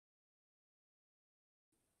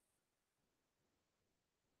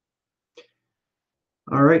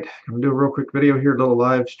All right, I'm gonna do a real quick video here, a little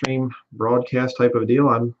live stream broadcast type of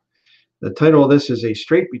deal. The title of this is a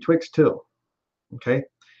Strait Betwixt two. Okay,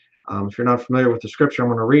 if you're not familiar with the scripture, I'm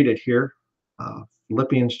going to read it here.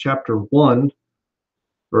 Philippians chapter 1,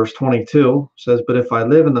 verse 22 says, "But if I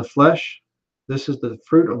live in the flesh, this is the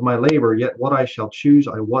fruit of my labor. Yet what I shall choose,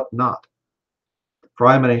 I wot not. For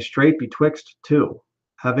I am in a strait betwixt two,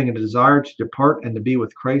 having a desire to depart and to be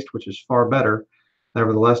with Christ, which is far better.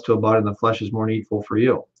 Nevertheless, to abide in the flesh is more needful for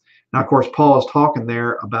you." Now, of course, Paul is talking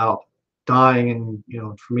there about dying,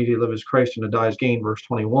 and for me to live as Christ and to die as gain, verse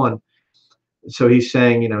 21. So he's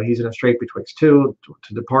saying, he's in a strait betwixt two,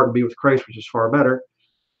 to depart and be with Christ, which is far better.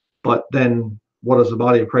 But then what does the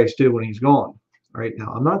body of Christ do when he's gone? Right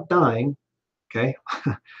now, I'm not dying. Okay.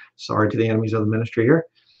 Sorry to the enemies of the ministry here.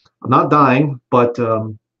 I'm not dying, but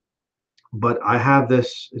I have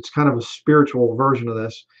this, it's kind of a spiritual version of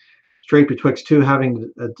this. Strait betwixt two,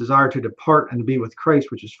 having a desire to depart and to be with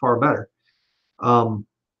Christ, which is far better.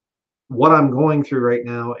 What I'm going through right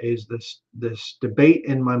now is this debate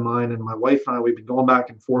in my mind, and my wife and I, we've been going back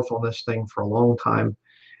and forth on this thing for a long time,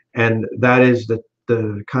 and that is the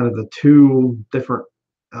kind of the two different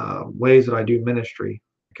ways that I do ministry.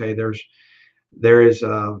 Okay, there is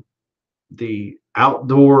the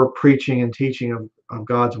outdoor preaching and teaching of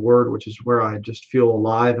God's word, which is where I just feel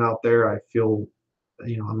alive out there. I feel,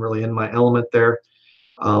 I'm really in my element there.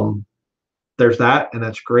 There's that, and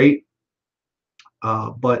that's great.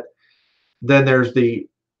 But then there's the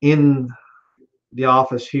in the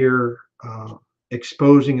office here,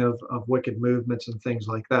 exposing of wicked movements and things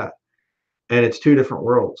like that. And it's two different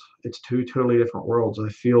worlds. It's two totally different worlds. I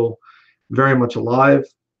feel very much alive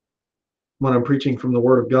when I'm preaching from the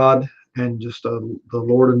Word of God, and just the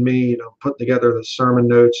Lord and me, putting together the sermon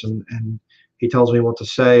notes, and He tells me what to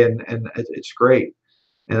say, and it's great,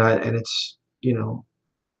 and it's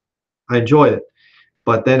I enjoy it.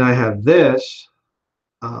 But then I have this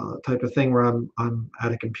type of thing where I'm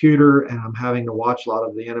at a computer and I'm having to watch a lot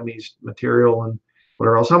of the enemy's material and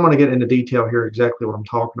whatever else. I'm going to get into detail here exactly what I'm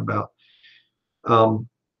talking about.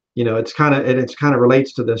 It's kind of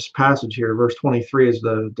relates to this passage here. Verse 23 is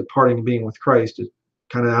the departing and being with Christ. It's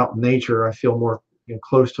kind of out in nature. I feel more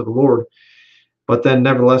close to the Lord. But then,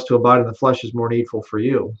 nevertheless, to abide in the flesh is more needful for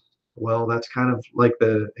you. Well, that's kind of like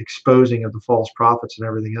the exposing of the false prophets and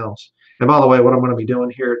everything else. And by the way, what I'm going to be doing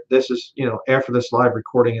here, this is, after this live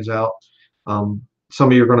recording is out, some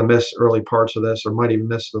of you are going to miss early parts of this, or might even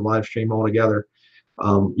miss the live stream altogether.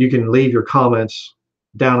 You can leave your comments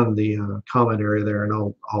down in the comment area there, and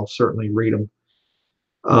I'll certainly read them.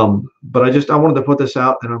 But I wanted to put this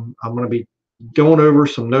out, and I'm going to be going over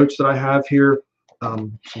some notes that I have here,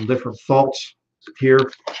 some different thoughts here,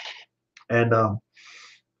 and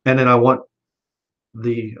then I want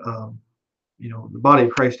the the body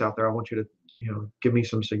of Christ out there. I want you to give me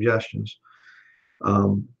some suggestions,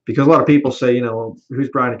 because a lot of people say, who's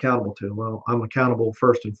Bryan accountable to? Well, I'm accountable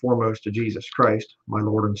first and foremost to Jesus Christ, my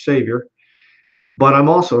Lord and Savior, but I'm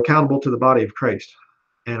also accountable to the body of Christ,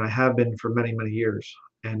 and I have been for many, many years.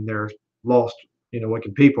 And there's lost,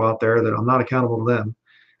 wicked people out there that I'm not accountable to them,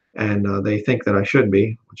 and they think that I should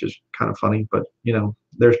be, which is kind of funny. But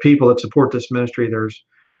there's people that support this ministry. There's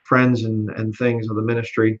friends and things of the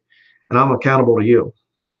ministry, and I'm accountable to you.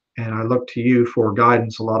 And I look to you for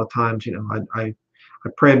guidance a lot of times. I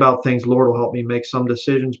pray about things. Lord will help me make some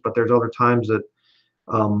decisions, but there's other times that,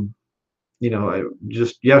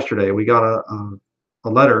 just yesterday we got a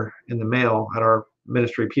letter in the mail at our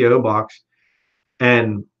ministry PO box,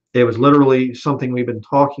 and it was literally something we've been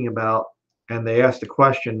talking about. And they asked the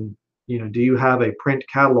question, do you have a print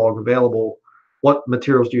catalog available? What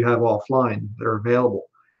materials do you have offline that are available?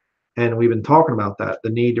 And we've been talking about that, the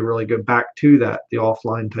need to really go back to that, the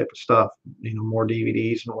offline type of stuff, more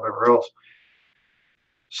DVDs and whatever else.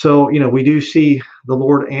 So, we do see the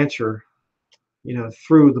Lord answer,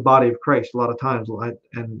 through the body of Christ a lot of times.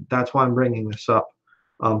 And that's why I'm bringing this up.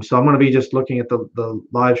 So I'm going to be just looking at the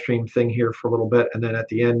live stream thing here for a little bit. And then at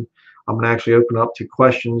the end, I'm going to actually open up to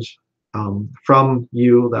questions from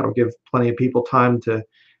you. That'll give plenty of people time to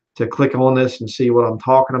click on this and see what I'm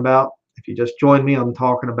talking about. If you just join me, I'm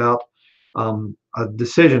talking about a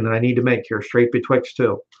decision that I need to make here, strait betwixt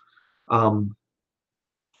two.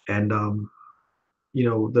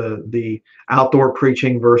 The outdoor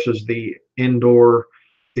preaching versus the indoor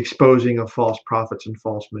exposing of false prophets and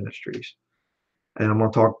false ministries. And I'm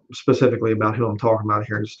going to talk specifically about who I'm talking about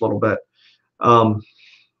here in just a little bit.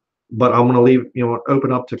 But I'm going to leave,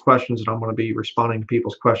 open up to questions, and I'm going to be responding to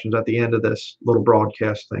people's questions at the end of this little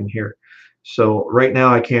broadcast thing here. So right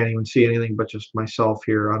now I can't even see anything but just myself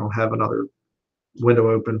here. I don't have another window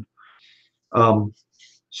open.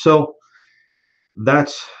 So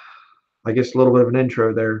that's, I guess, a little bit of an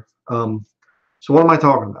intro there. So what am I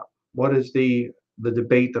talking about? What is the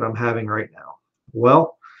debate that I'm having right now?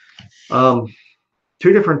 Well, um,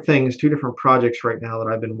 two different things, two different projects right now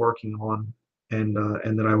that I've been working on, and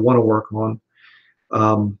that I want to work on.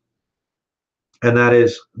 Um, and that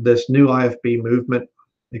is this new IFB movement,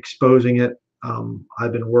 exposing it.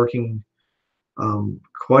 I've been working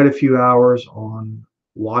quite a few hours on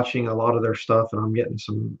watching a lot of their stuff, and I'm getting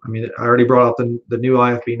some. I mean, I already brought up the new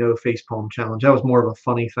IFB No Facepalm Challenge. That was more of a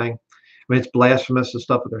funny thing. I mean, it's blasphemous, the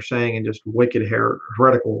stuff that they're saying, and just wicked,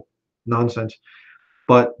 heretical nonsense.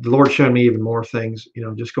 But the Lord showed me even more things,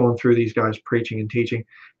 just going through these guys preaching and teaching.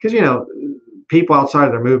 Because, people outside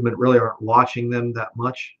of their movement really aren't watching them that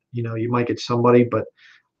much. You might get somebody, but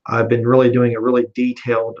I've been really doing a really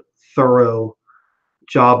detailed, thorough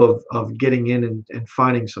job of getting in and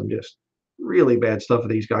finding some just really bad stuff that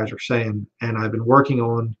these guys are saying. And I've been working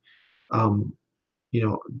on,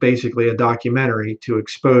 basically a documentary to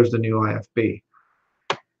expose the new IFB.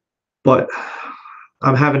 But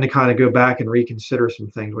I'm having to kind of go back and reconsider some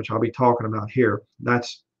things, which I'll be talking about here.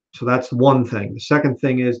 That's one thing. The second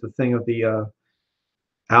thing is the thing of the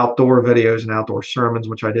outdoor videos and outdoor sermons,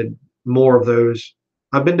 which I did more of those.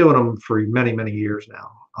 I've been doing them for many, many years now.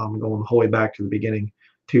 I'm going the whole way back to the beginning,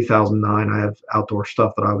 2009. I have outdoor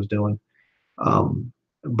stuff that I was doing.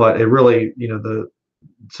 But it really,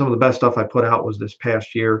 some of the best stuff I put out was this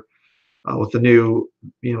past year with the new,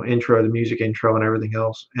 intro, the music intro and everything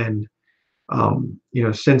else. And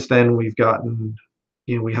since then we've gotten,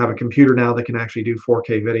 we have a computer now that can actually do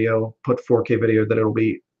 4K video, put 4K video that it'll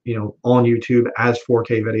be, on YouTube as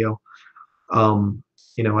 4K video.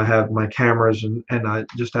 I have my cameras, and I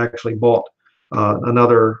just actually bought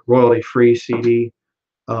another royalty-free CD,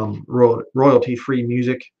 royalty-free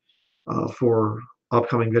music for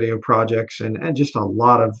upcoming video projects, and just a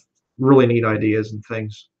lot of really neat ideas and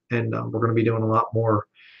things. And we're going to be doing a lot more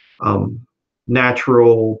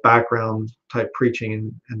natural background type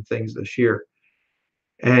preaching and things this year.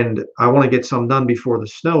 And I want to get some done before the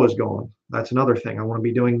snow is gone. That's another thing. I want to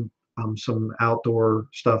be doing some outdoor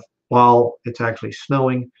stuff while it's actually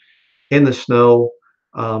snowing. In the snow,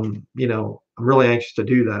 I'm really anxious to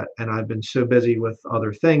do that. And I've been so busy with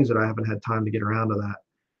other things that I haven't had time to get around to that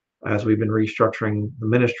as we've been restructuring the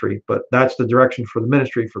ministry. But that's the direction for the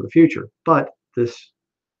ministry for the future. But this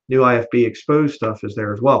new IFB exposed stuff is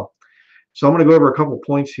there as well. So I'm going to go over a couple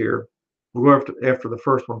points here. We'll go after the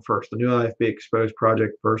first one first, the new IFB exposed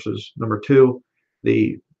project versus number two,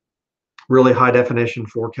 the really high definition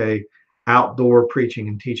 4K outdoor preaching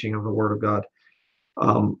and teaching of the Word of God.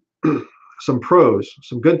 Some pros,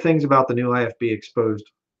 some good things about the new IFB exposed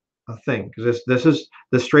thing, because this is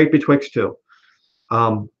the Strait Betwixt two.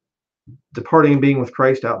 Departing and being with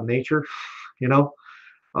Christ out in nature,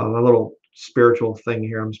 a little spiritual thing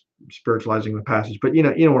here. I'm spiritualizing the passage, but you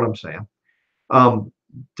know what I'm saying.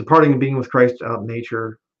 Departing and being with Christ out in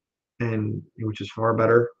nature, and which is far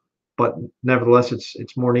better, but nevertheless,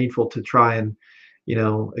 it's more needful to try and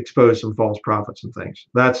expose some false prophets and things.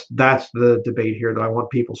 That's the debate here that I want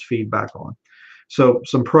people's feedback on. So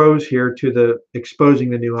some pros here to the exposing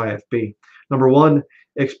the new IFB. Number one,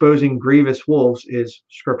 exposing grievous wolves is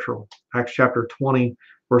scriptural. Acts chapter 20,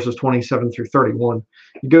 verses 27 through 31.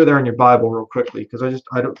 You go there in your Bible real quickly, because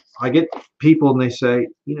I get people and they say,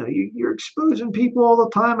 you're exposing people all the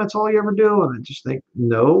time. That's all you ever do. And I just think,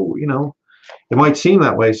 no, it might seem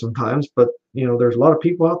that way sometimes, but there's a lot of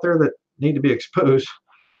people out there that need to be exposed.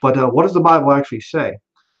 But what does the Bible actually say?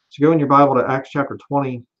 So go in your Bible to Acts chapter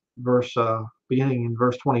 20, beginning in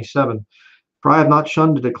verse 27. For I have not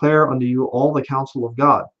shunned to declare unto you all the counsel of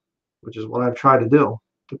God, which is what I've tried to do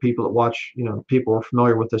to people that watch, people are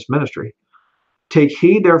familiar with this ministry. Take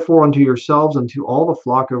heed therefore unto yourselves and to all the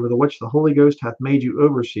flock over the which the Holy Ghost hath made you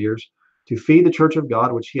overseers, to feed the church of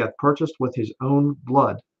God, which he hath purchased with his own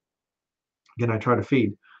blood. Again, I try to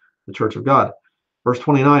feed the church of God. Verse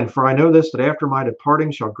 29, for I know this, that after my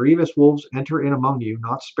departing shall grievous wolves enter in among you,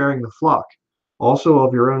 not sparing the flock. Also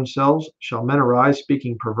of your own selves shall men arise,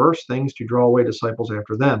 speaking perverse things to draw away disciples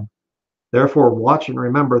after them. Therefore watch and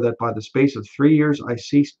remember that by the space of 3 years I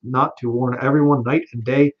ceased not to warn everyone night and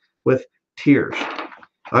day with tears.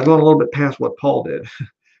 I've gone a little bit past what Paul did.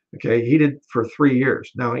 Okay, he did for 3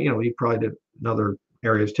 years. Now, he probably did in other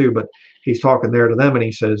areas too, but he's talking there to them, and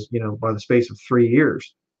he says, by the space of 3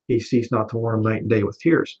 years, he ceased not to warn them night and day with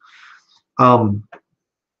tears.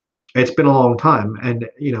 It's been a long time, and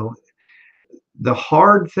the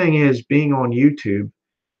hard thing is being on YouTube.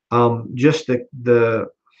 Just the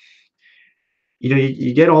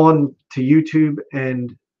you get on to YouTube,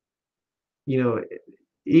 and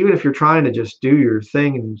even if you're trying to just do your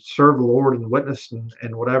thing and serve the Lord and witness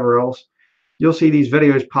and whatever else, you'll see these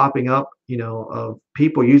videos popping up, of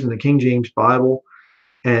people using the King James Bible,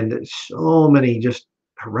 and so many just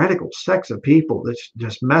heretical sects of people that's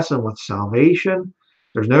just messing with salvation.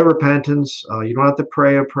 There's no repentance. You don't have to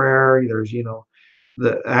pray a prayer. There's,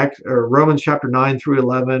 the act or Romans chapter 9 through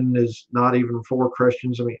 11 is not even for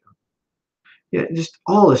Christians. I mean, yeah, just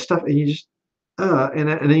all this stuff, and you just and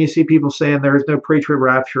then you see people saying there is no pre-trib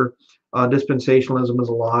rapture, dispensationalism is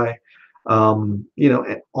a lie, and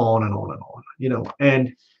on and on and on,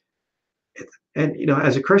 and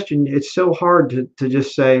as a Christian, it's so hard to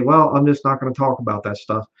just say, well, I'm just not going to talk about that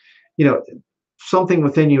stuff. You know, something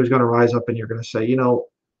within you is going to rise up, and you're going to say,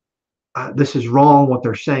 this is wrong what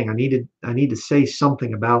they're saying. I need to say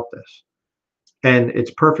something about this, and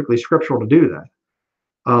it's perfectly scriptural to do that.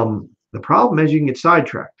 The problem is you can get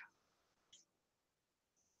sidetracked,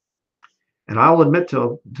 and I'll admit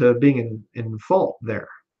to being in fault there.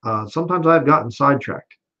 Sometimes I've gotten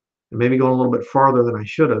sidetracked and maybe going a little bit farther than I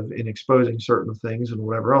should have in exposing certain things and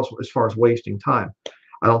whatever else as far as wasting time.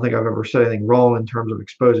 I don't think I've ever said anything wrong in terms of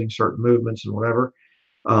exposing certain movements and whatever.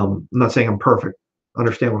 I'm not saying I'm perfect.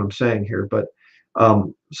 Understand what I'm saying here, but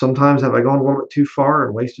sometimes have I gone a little bit too far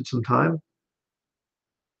and wasted some time?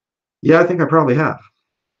 Yeah, I think I probably have.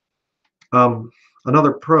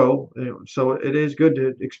 Another pro, so it is good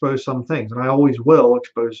to expose some things, and I always will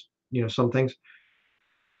expose, some things.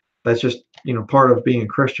 That's just, part of being a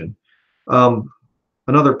Christian. Um,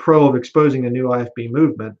 Another pro of exposing the new IFB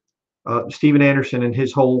movement, Steven Anderson and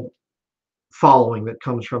his whole following that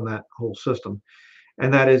comes from that whole system.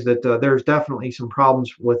 And that is that there's definitely some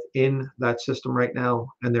problems within that system right now,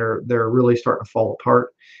 and they're really starting to fall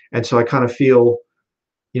apart. And so I kind of feel,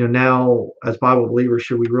 now as Bible believers,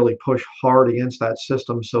 should we really push hard against that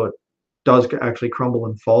system so it does actually crumble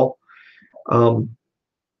and fall? Um,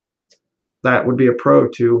 that would be a pro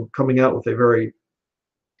to coming out with a very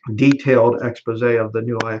detailed expose of the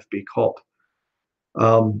new IFB cult.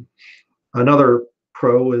 Another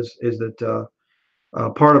pro is that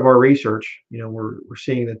part of our research, we're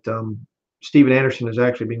seeing that Steven Anderson has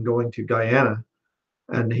actually been going to Guyana,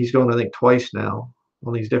 and he's going, I think, twice now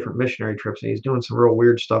on these different missionary trips, and he's doing some real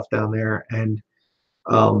weird stuff down there. And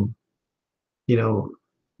um, you know,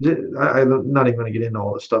 I'm not even going to get into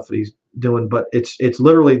all the stuff that he's doing, but it's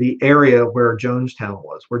literally the area where Jonestown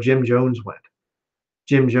was, where Jim Jones went.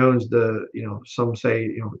 Jim Jones, some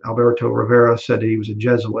say, Alberto Rivera said he was a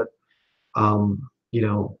Jesuit. Um, you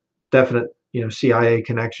know, definite, CIA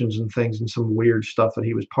connections and things and some weird stuff that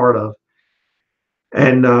he was part of.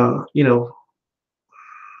 And,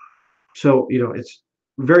 so, it's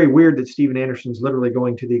very weird that Steven Anderson's literally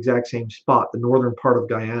going to the exact same spot, the northern part of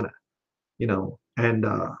Guyana, and,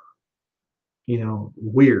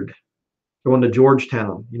 weird. Going to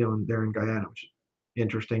Georgetown, there in Guyana, which is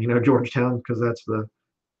interesting, Georgetown, because that's the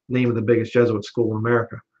name of the biggest Jesuit school in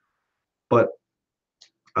America. But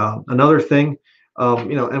another thing,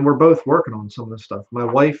 and we're both working on some of this stuff. My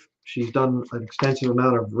wife, she's done an extensive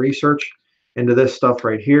amount of research into this stuff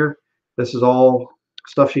right here. This is all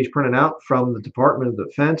stuff she's printed out from the Department of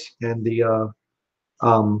Defense and the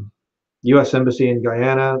U.S. Embassy in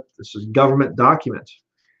Guyana. This is government documents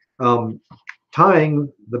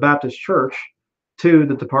tying the Baptist Church to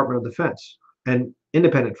the Department of Defense and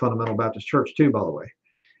Independent Fundamental Baptist Church too, by the way.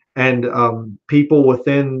 And people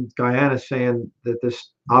within Guyana saying that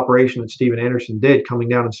this operation that Steven Anderson did, coming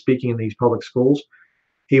down and speaking in these public schools,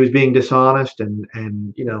 he was being dishonest and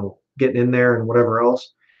getting in there and whatever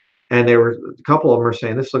else. And there were a couple of them are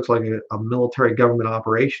saying this looks like a military government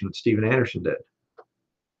operation that Steven Anderson did.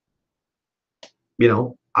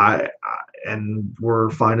 And we're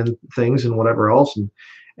finding things and whatever else.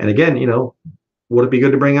 And again, would it be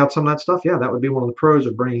good to bring out some of that stuff? Yeah, that would be one of the pros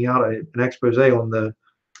of bringing out an expose on the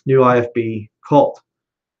new IFB cult.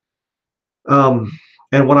 And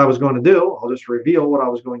what I was going to do, I'll just reveal what I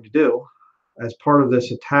was going to do as part of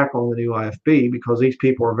this attack on the new IFB, because these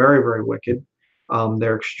people are very, very wicked.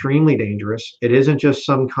 They're extremely dangerous. It isn't just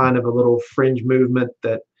some kind of a little fringe movement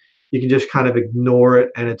that you can just kind of ignore it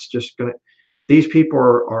and it's just going to. These people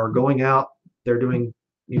are going out. They're doing,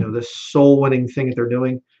 this soul winning thing that they're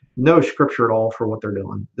doing. No scripture at all for what they're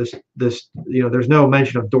doing. This, there's no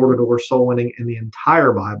mention of door-to-door soul winning in the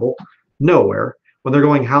entire Bible. Nowhere. When they're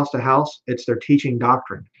going house to house, it's their teaching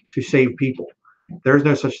doctrine to save people. There's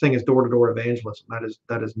no such thing as door-to-door evangelism.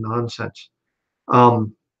 That is nonsense.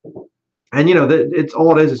 And it's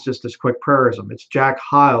all it is just this quick prayerism. It's Jack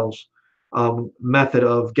Hyles' method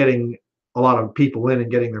of getting a lot of people in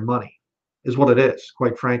and getting their money, is what it is,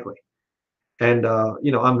 quite frankly. And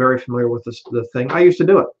I'm very familiar with the thing. I used to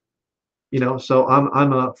do it. So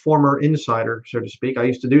I'm a former insider, so to speak. I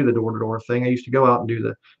used to do the door-to-door thing. I used to go out and do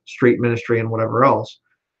the street ministry and whatever else.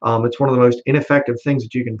 It's one of the most ineffective things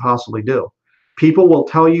that you can possibly do. People will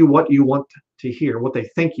tell you what you want to hear, what they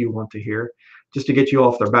think you want to hear, just to get you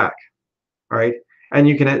off their back. All right. And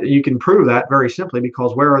you can prove that very simply,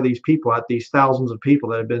 because where are these people at, these thousands of people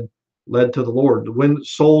that have been led to the Lord, the win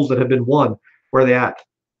souls that have been won? Where are they at?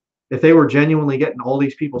 If they were genuinely getting all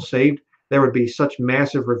these people saved, there would be such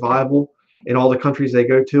massive revival in all the countries they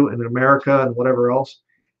go to, and in America and whatever else.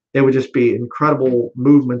 It would just be incredible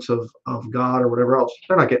movements of God or whatever else.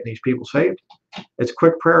 They're not getting these people saved. It's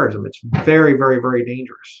quick prayerism. It's very, very, very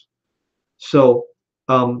dangerous. So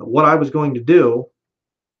what I was going to do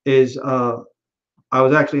is I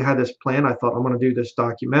was actually had this plan. I thought, I'm going to do this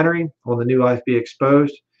documentary on the new IFB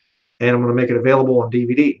Exposed, and I'm going to make it available on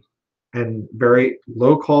DVD, and very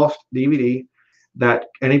low cost DVD that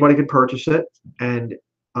anybody could purchase it, and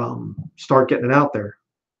start getting it out there,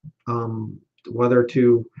 whether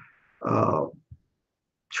to uh,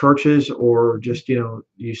 churches, or just,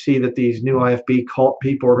 you see that these new IFB cult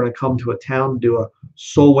people are going to come to a town to do a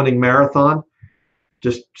soul winning marathon.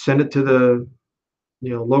 Just send it to the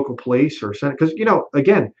local police, or send it, because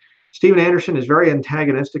again, Steven Anderson is very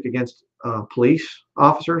antagonistic against police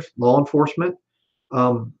officers, law enforcement.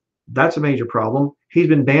 That's a major problem. He's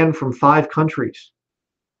been banned from 5 countries,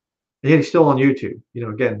 and yet he's still on YouTube.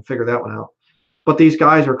 Again, figure that one out. But these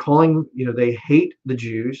guys are calling, they hate the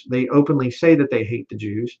Jews. They openly say that they hate the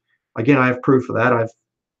Jews. Again, I have proof of that. I've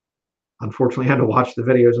unfortunately had to watch the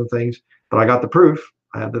videos and things, but I got the proof.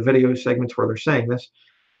 I have the video segments where they're saying this.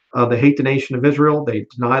 They hate the nation of Israel. They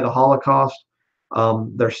deny the Holocaust.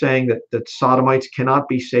 They're saying that sodomites cannot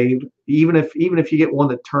be saved, even if you get one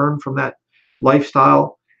that turned from that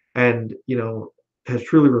lifestyle and has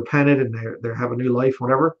truly repented, and they have a new life,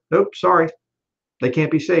 whatever. Nope, sorry, they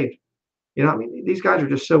can't be saved. I mean, these guys are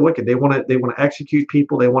just so wicked. They want to execute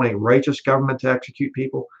people. They want a righteous government to execute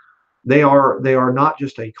people. They are not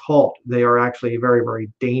just a cult. They are actually a very, very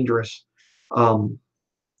dangerous,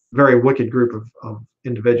 very wicked group of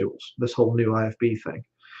individuals, this whole new IFB thing.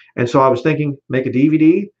 And so I was thinking, make a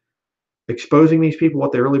DVD exposing these people,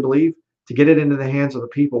 what they really believe, to get it into the hands of the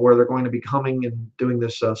people where they're going to be coming and doing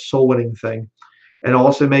this soul winning thing, and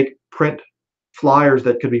also make print flyers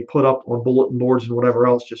that could be put up on bulletin boards and whatever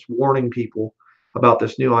else, just warning people about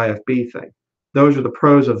this new IFB thing. Those are the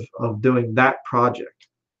pros of doing that project.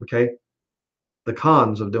 Okay. The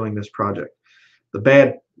cons of doing this project, the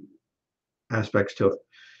bad aspects to it.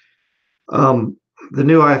 The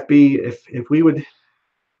new IFB, if we would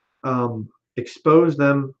expose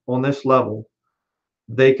them on this level,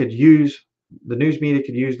 the news media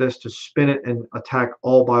could use this to spin it and attack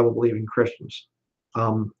all Bible believing Christians.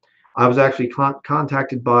 I was actually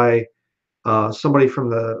contacted by somebody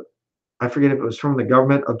from I forget if it was from the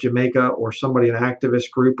government of Jamaica or somebody, an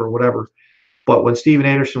activist group or whatever. But when Steven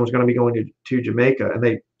Anderson was going to be going to Jamaica, and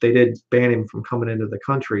they did ban him from coming into the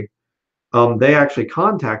country, they actually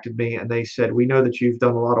contacted me, and they said, we know that you've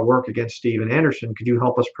done a lot of work against Steven Anderson. Could you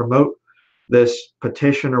help us promote this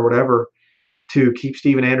petition or whatever to keep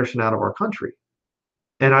Steven Anderson out of our country?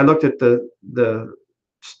 And I looked at the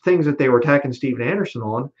things that they were attacking Steven Anderson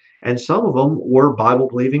on, and some of them were Bible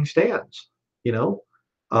believing stands,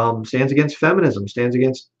 stands against feminism, stands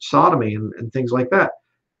against sodomy, and things like that.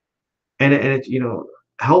 And it's,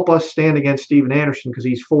 help us stand against Steven Anderson because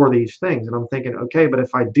he's for these things. And I'm thinking, okay, but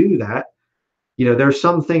if I do that, there's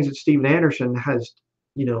some things that Steven Anderson has,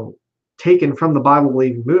 taken from the Bible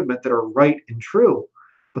believing movement that are right and true,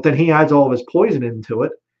 but then he adds all of his poison into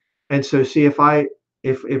it. And so, see,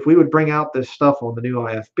 if we would bring out this stuff on the new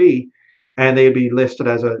IFB, and they'd be listed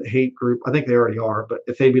as a hate group, I think they already are, but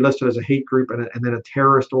if they'd be listed as a hate group and then a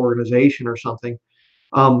terrorist organization or something,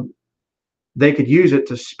 they could use it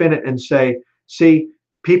to spin it and say, see,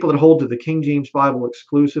 people that hold to the King James Bible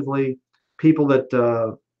exclusively, people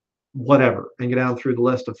that whatever, and get down through the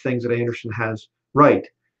list of things that Anderson has right,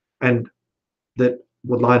 and that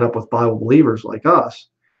would line up with Bible believers like us,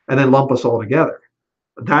 and then lump us all together.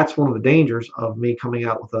 That's one of the dangers of me coming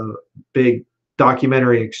out with a big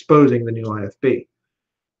documentary exposing the new IFB.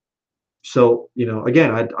 So,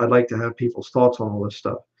 again, I'd like to have people's thoughts on all this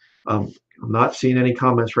stuff. I'm not seeing any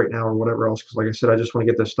comments right now or whatever else, because like I said, I just want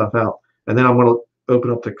to get this stuff out, and then I'm going to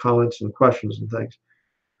open up to comments and questions and things.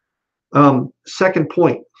 Second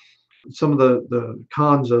point, some of the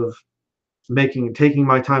cons of taking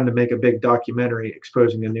my time to make a big documentary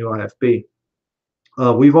exposing the new IFB.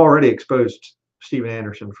 We've already exposed Steven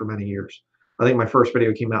Anderson for many years. I think my first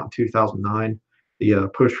video came out in 2009, the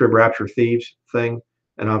post-trib rapture thieves thing.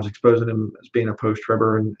 and I was exposing him as being a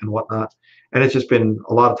post-tribber and whatnot. And it's just been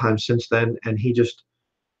a lot of times since then. And he just,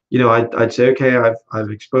 I'd say, okay, I've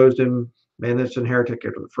exposed him. Man, this is a heretic.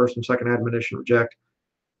 After the first and second admonition, reject,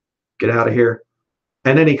 get out of here.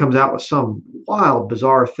 And then he comes out with some wild,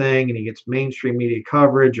 bizarre thing, and he gets mainstream media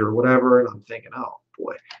coverage or whatever. And I'm thinking, oh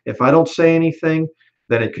boy, if I don't say anything,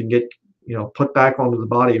 then it can get, put back onto the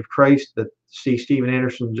body of Christ. That see, Steven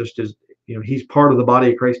Anderson just is, he's part of the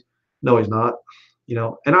body of Christ. No, he's not.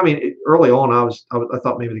 And I mean, early on, I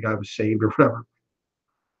thought maybe the guy was saved or whatever.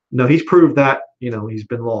 No, he's proved that, he's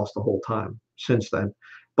been lost the whole time since then.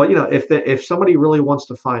 But if somebody really wants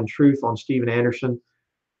to find truth on Steven Anderson,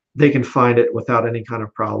 they can find it without any kind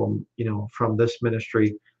of problem, from this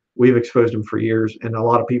ministry. We've exposed him for years, and a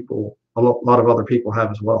lot of other people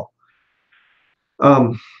have as well.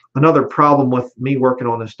 Another problem with me working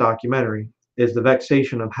on this documentary is the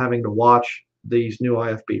vexation of having to watch these new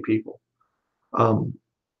IFB people.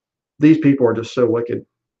 These people are just so wicked.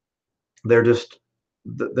 They're just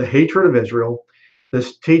the hatred of Israel,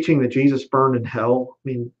 this teaching that Jesus burned in hell. I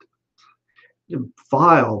mean,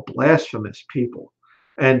 vile, blasphemous people.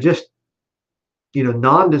 And just,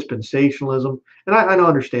 non-dispensationalism. And I don't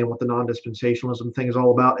understand what the non-dispensationalism thing is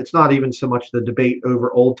all about. It's not even so much the debate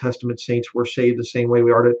over Old Testament saints were saved the same way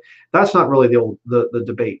we are today. That's not really the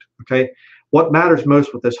debate, okay? What matters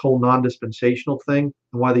most with this whole non-dispensational thing,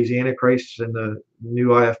 and why these antichrists and the new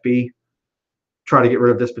IFB try to get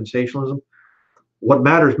rid of dispensationalism, what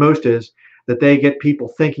matters most is that they get people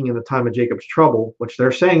thinking in the time of Jacob's trouble, which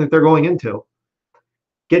they're saying that they're going into,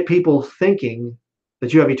 get people thinking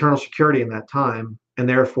that you have eternal security in that time, and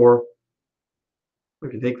therefore,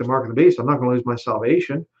 if you take the mark of the beast, I'm not going to lose my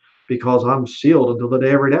salvation because I'm sealed until the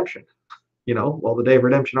day of redemption. Well, the day of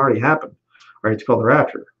redemption already happened, right? It's called the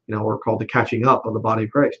rapture, or called the catching up of the body of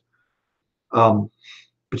Christ. But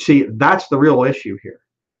see, that's the real issue here.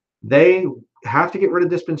 They have to get rid of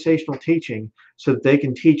dispensational teaching so that they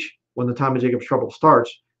can teach, when the time of Jacob's trouble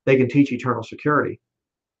starts, they can teach eternal security.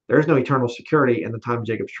 There's no eternal security in the time of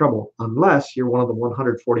Jacob's trouble unless you're one of the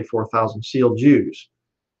 144,000 sealed Jews.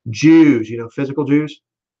 Physical Jews,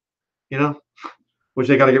 which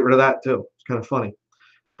they got to get rid of that too. It's kind of funny.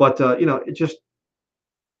 But, it just,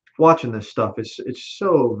 watching this stuff, it's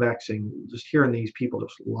so vexing, just hearing these people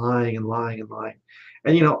just lying and lying and lying.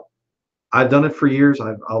 And, I've done it for years.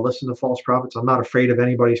 I'll listen to false prophets. I'm not afraid of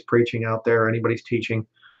anybody's preaching out there, anybody's teaching.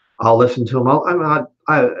 I'll listen to them.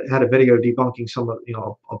 I had a video debunking some of,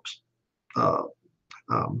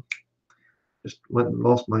 just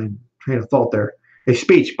lost my train of thought there. A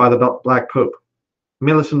speech by the Black Pope. I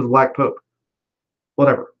mean, listen to the Black Pope.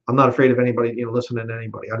 Whatever. I'm not afraid of anybody, listening to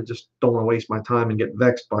anybody. I just don't want to waste my time and get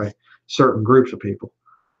vexed by certain groups of people.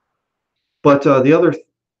 But the other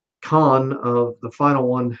con of the final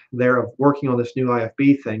one there of working on this new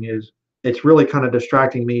IFB thing is it's really kind of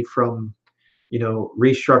distracting me from,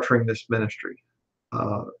 restructuring this ministry.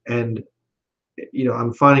 And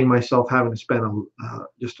I'm finding myself having to spend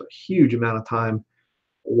just a huge amount of time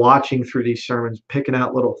watching through these sermons, picking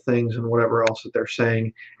out little things and whatever else that they're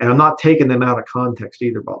saying. And I'm not taking them out of context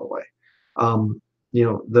either, by the way.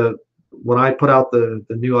 When I put out the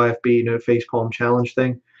new IFB no face palm challenge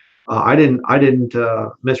thing, I didn't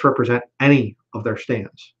misrepresent any of their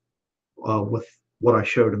stands with what I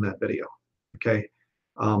showed in that video. Okay.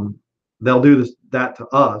 They'll do that to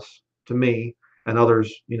us, to me, and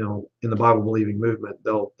others, in the Bible believing movement.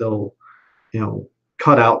 They'll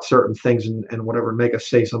cut out certain things and whatever, make us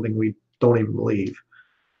say something we don't even believe.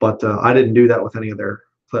 But I didn't do that with any of their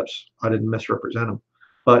clips. I didn't misrepresent them.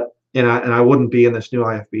 But and I wouldn't be in this new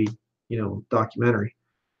IFB, documentary.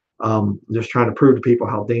 Just trying to prove to people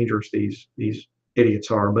how dangerous these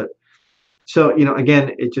idiots are. But so,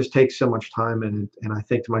 again, it just takes so much time, and I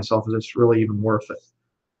think to myself, is this really even worth it?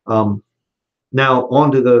 Now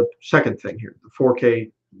on to the second thing here, the 4K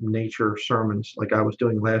nature sermons, like I was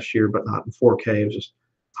doing last year, but not in 4K. It was just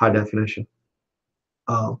high definition.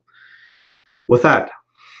 With that,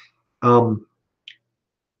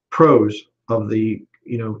 pros of the,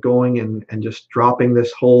 going and just dropping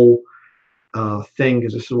this whole thing,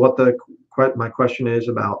 because this is what my question is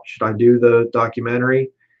about. Should I do the documentary,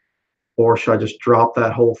 or should I just drop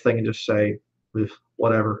that whole thing and just say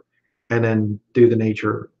whatever, and then do the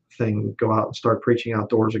nature thing, go out and start preaching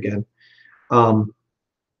outdoors again?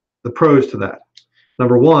 The pros to that: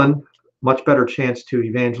 number one, much better chance to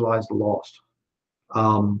evangelize the lost.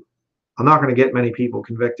 I'm not going to get many people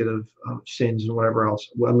convicted of sins and whatever else.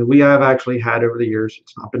 I mean, we have actually had over the years,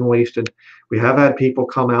 it's not been wasted. We have had people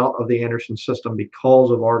come out of the Anderson system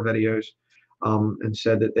because of our videos, and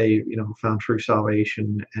said that they, found true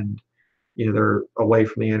salvation and they're away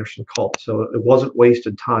from the Anderson cult. So it wasn't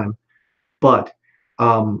wasted time. But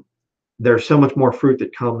there's so much more fruit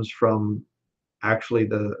that comes from actually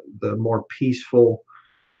the more peaceful,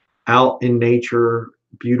 out in nature,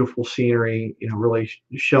 beautiful scenery, really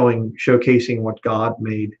showcasing what God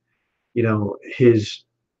made, his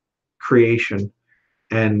creation,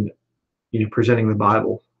 and presenting the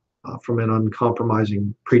Bible from an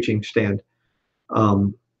uncompromising preaching stand.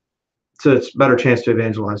 Um, so it's a better chance to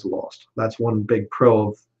evangelize the lost. That's one big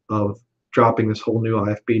pro of dropping this whole new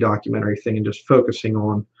IFB documentary thing and just focusing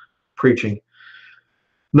on preaching.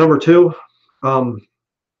 Number two,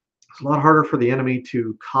 it's a lot harder for the enemy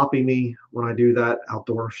to copy me when I do that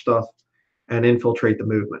outdoor stuff and infiltrate the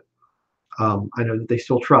movement. I know that they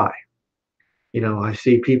still try. I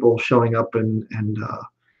see people showing up and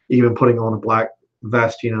even putting on a black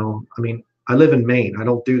vest. I mean, I live in Maine. I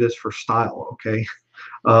don't do this for style. Okay,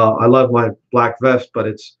 I love my black vest, but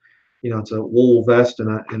it's a wool vest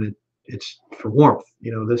and it's for warmth.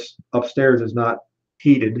 This upstairs is not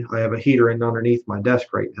heated. I have a heater in underneath my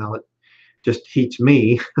desk right now. It just heats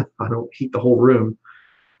me. I don't heat the whole room,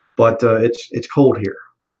 but it's cold here.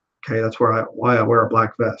 Okay, that's why I wear a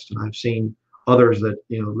black vest. And I've seen others that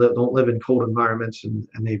don't live in cold environments and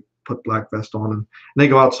they put black vest on and they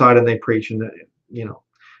go outside and they preach and.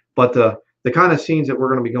 But the kind of scenes that we're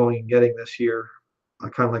going to be going and getting this year,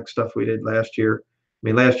 kind of like stuff we did last year. I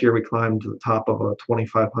mean, last year we climbed to the top of a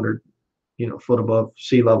 2,500 foot above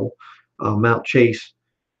sea level, Mount Chase,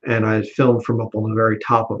 and I filmed from up on the very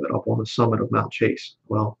top of it, up on the summit of Mount Chase.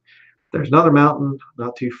 Well, there's another mountain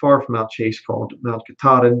not too far from Mount Chase called Mount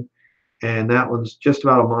Katahdin, and that one's just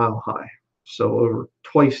about a mile high, so over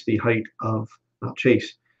twice the height of Mount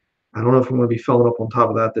Chase. I don't know if I'm going to be filming up on top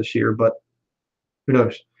of that this year, but who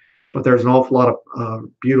knows? But there's an awful lot of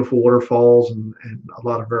beautiful waterfalls and a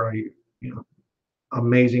lot of very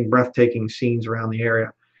amazing, breathtaking scenes around the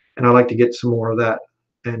area, and I like to get some more of that,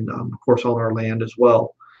 and of course on our land as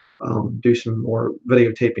well. Do some more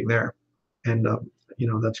videotaping there, and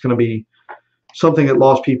that's going to be something that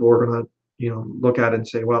lost people are going to look at and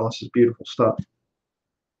say, wow, this is beautiful stuff.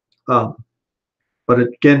 But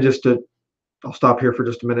again, I'll stop here for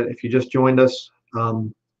just a minute. If you just joined us,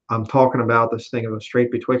 I'm talking about this thing of a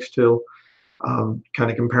Strait Betwixt tool,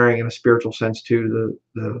 kind of comparing in a spiritual sense to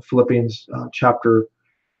the Philippians chapter.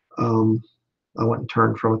 I went and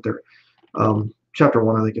turned from it there. Chapter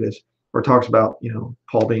 1, I think it is, where it talks about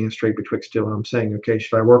Paul being a Strait Betwixt tool, and I'm saying, okay,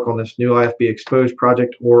 should I work on this new IFB Exposed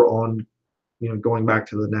project or on going back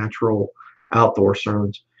to the natural outdoor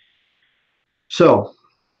sermons? So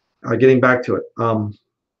getting back to it,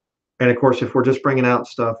 and of course, if we're just bringing out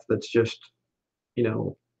stuff that's just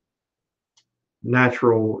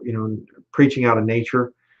natural, preaching out of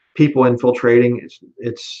nature, people infiltrating,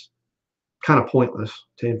 it's kind of pointless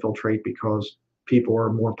to infiltrate because people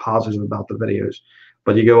are more positive about the videos.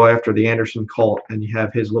 But you go after the Anderson cult and you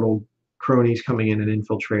have his little cronies coming in and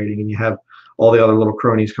infiltrating, and you have all the other little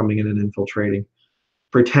cronies coming in and infiltrating,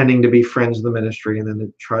 pretending to be friends of the ministry, and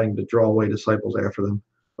then trying to draw away disciples after them,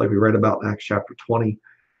 like we read about in Acts chapter 20.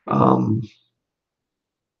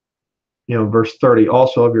 Verse 30,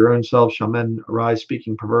 also of your own selves shall men arise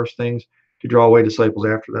speaking perverse things to draw away disciples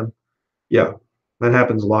after them. Yeah, that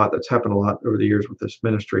happens a lot. That's happened a lot over the years with this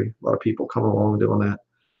ministry. A lot of people come along doing that.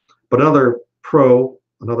 But another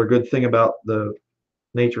good thing about the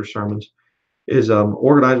nature sermons is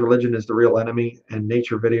organized religion is the real enemy, and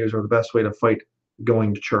nature videos are the best way to fight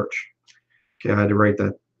going to church. Okay, I had to write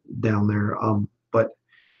that down there. But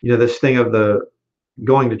this thing of the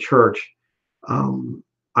going to church,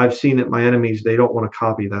 I've seen that my enemies, they don't want to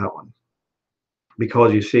copy that one,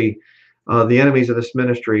 because you see, the enemies of this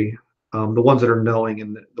ministry, the ones that are knowing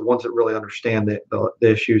and the ones that really understand the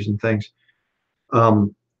issues and things,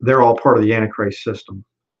 they're all part of the Antichrist system.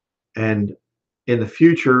 And in the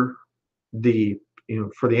future,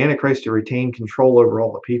 for the Antichrist to retain control over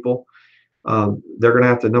all the people, they're going to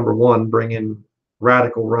have to, number one, bring in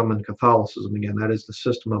radical Roman Catholicism again. That is the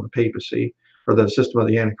system of the papacy, or the system of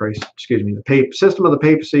the Antichrist. Excuse me. The system of the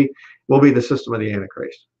papacy will be the system of the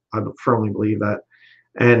Antichrist. I firmly believe that.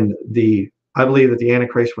 And I believe that the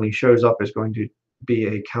Antichrist, when he shows up, is going to be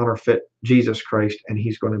a counterfeit Jesus Christ, and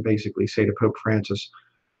he's going to basically say to Pope Francis,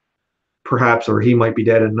 perhaps, or he might be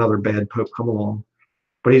dead and another bad pope come along,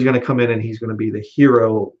 but he's going to come in and he's going to be the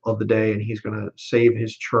hero of the day, and he's going to save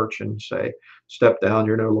his church and say, step down,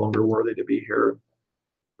 you're no longer worthy to be here,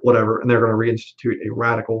 whatever. And they're going to reinstitute a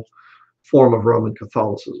radical form of Roman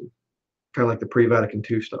Catholicism, kind of like the pre-Vatican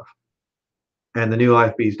II stuff. And the new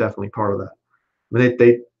IFB is definitely part of that. I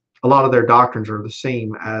mean, a lot of their doctrines are the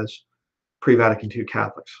same as pre-Vatican II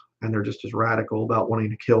Catholics, and they're just as radical about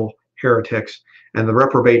wanting to kill heretics. And the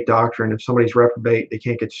reprobate doctrine, if somebody's reprobate, they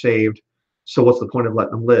can't get saved. So what's the point of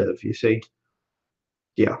letting them live? You see?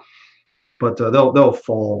 Yeah. But they'll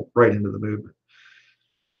fall right into the movement.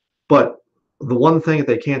 But the one thing that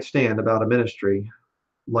they can't stand about a ministry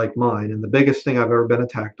like mine, and the biggest thing I've ever been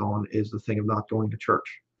attacked on, is the thing of not going to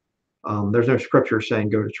church. There's no scripture saying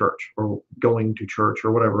go to church or going to church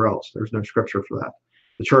or whatever else. There's no scripture for that.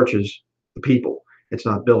 The church is the people. It's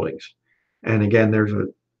not buildings. And again,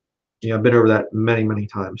 I've been over that many, many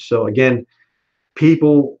times. So again,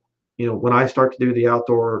 people, when I start to do the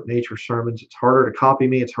outdoor nature sermons, it's harder to copy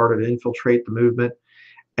me. It's harder to infiltrate the movement.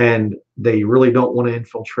 And they really don't want to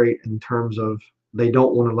infiltrate in terms of, they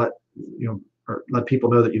don't want to let people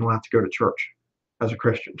know that you don't have to go to church as a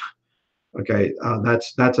Christian. Okay.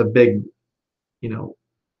 That's a big,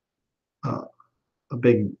 uh, a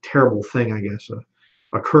big terrible thing, I guess,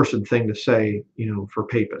 a cursed thing to say, for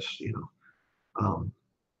papists,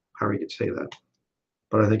 however you could say that,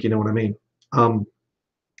 but I think you know what I mean.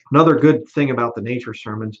 Another good thing about the nature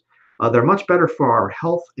sermons, they're much better for our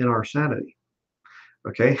health and our sanity.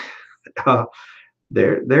 Okay. uh,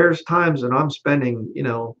 there's times that I'm spending,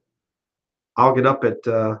 I'll get up at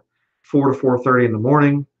 4 to 4:30 in the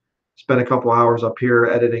morning, spend a couple hours up here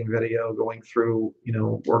editing video, going through,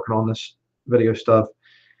 working on this video stuff.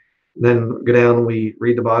 Then go down, we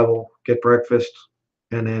read the Bible, get breakfast,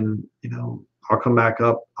 and then, I'll come back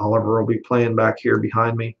up. Oliver will be playing back here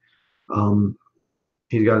behind me.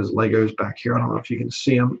 He's got his Legos back here. I don't know if you can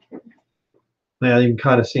see him. Yeah, you can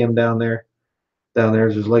kind of see him down there. Down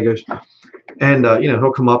there's his Legos. And,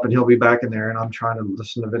 he'll come up and he'll be back in there, and I'm trying to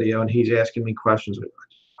listen to video, and he's asking me questions.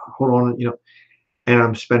 Hold on, and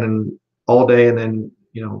I'm spending all day, and then,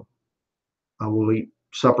 I will eat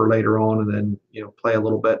supper later on, and then, play a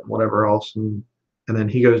little bit and whatever else. And then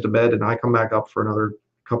he goes to bed, and I come back up for another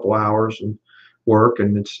couple hours and work.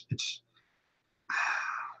 And it's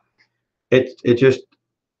just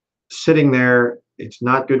sitting there. It's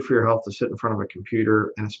not good for your health to sit in front of a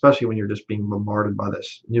computer, and especially when you're just being bombarded by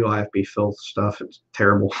this new IFB filth stuff. It's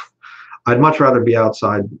terrible. I'd much rather be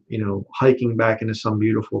outside, hiking back into some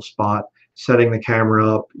beautiful spot, setting the camera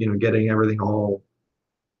up, getting everything all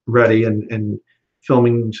ready, and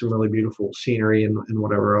filming some really beautiful scenery and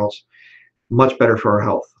whatever else. Much better for our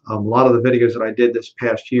health. A lot of the videos that I did this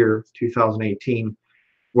past year, 2018,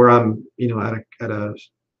 where I'm, at a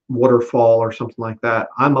waterfall or something like that,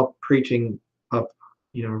 I'm up preaching up,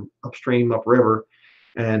 upstream, upriver,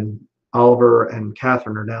 and Oliver and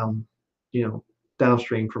Catherine are down,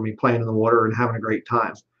 downstream from me, playing in the water and having a great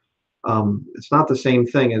time. It's not the same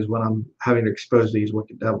thing as when I'm having to expose these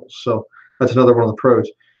wicked devils. So that's another one of the pros.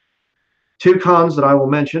 Two cons that I will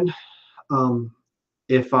mention.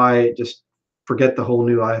 If I just forget the whole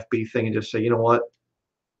new IFB thing and just say, you know what,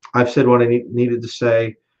 I've said what I needed to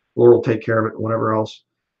say, Lord will take care of it, and whatever else.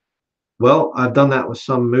 Well, I've done that with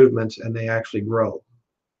some movements, and they actually grow.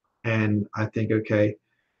 And I think, okay,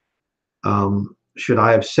 should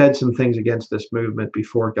I have said some things against this movement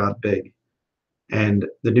before it got big? And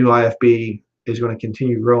the new IFB is going to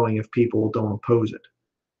continue growing if people don't oppose it.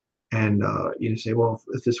 And you say, well,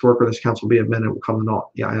 if this work or this council be of men, it will come to naught.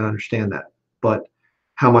 Yeah, I understand that. But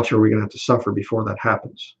how much are we going to have to suffer before that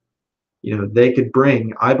happens? They could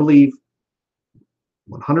bring, I believe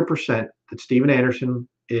 100% that Steven Anderson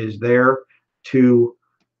is there to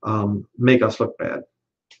make us look bad,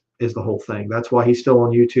 is the whole thing. That's why he's still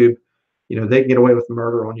on YouTube. They can get away with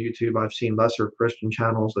murder on YouTube. I've seen lesser Christian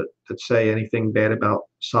channels that say anything bad about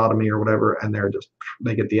sodomy or whatever, and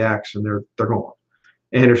they get the axe and they're gone.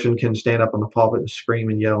 Anderson can stand up on the pulpit and scream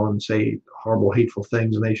and yell and say horrible, hateful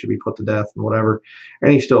things, and they should be put to death and whatever,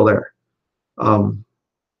 and he's still there.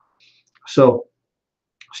 So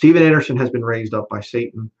Steven Anderson has been raised up by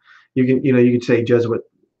Satan. You can say Jesuit,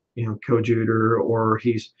 coadjutor, or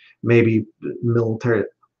he's maybe military.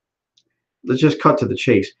 Let's just cut to the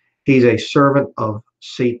chase. He's a servant of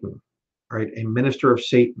Satan, right? A minister of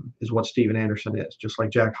Satan is what Steven Anderson is, just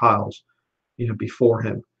like Jack Hyles, before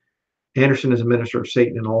him. Anderson is a minister of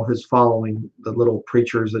Satan, and all his following, the little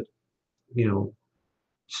preachers that,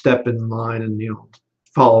 step in line and,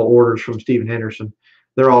 follow orders from Steven Anderson,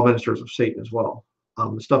 they're all ministers of Satan as well.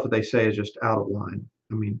 The stuff that they say is just out of line.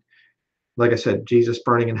 I mean, like I said, Jesus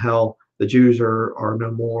burning in hell, the Jews are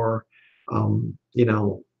no more,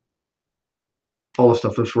 all the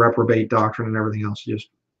stuff, this reprobate doctrine and everything else, is just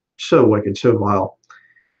so wicked, so vile.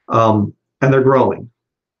 And they're growing.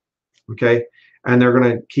 Okay. And they're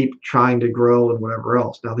going to keep trying to grow and whatever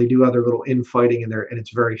else. Now they do other little infighting in there, and it's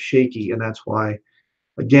very shaky. And that's why,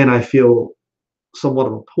 again, I feel somewhat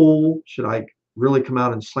of a pull. Should I really come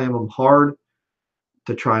out and slam them hard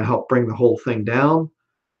to try and help bring the whole thing down?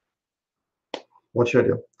 What should I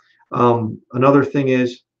do? Another thing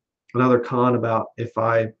is, another con about if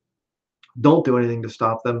I don't do anything to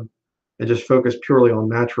stop them and just focus purely on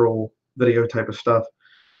natural video type of stuff.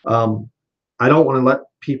 Um, I don't want to let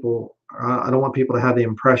people. I don't want people to have the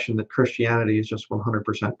impression that Christianity is just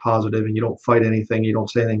 100% positive and you don't fight anything, you don't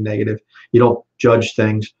say anything negative, you don't judge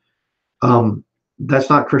things. That's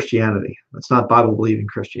not Christianity. That's not Bible believing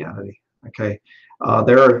Christianity. Okay,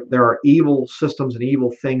 there are evil systems and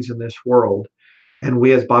evil things in this world, and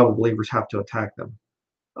we as Bible believers have to attack them.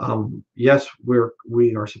 Yes, we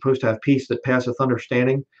are supposed to have peace that passeth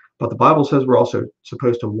understanding, but the Bible says we're also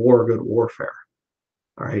supposed to war good warfare.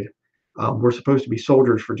 All right, we're supposed to be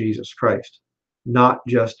soldiers for Jesus Christ, not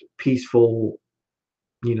just peaceful,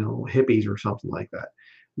 hippies or something like that.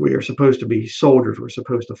 We are supposed to be soldiers. We're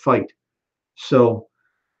supposed to fight. So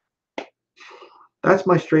that's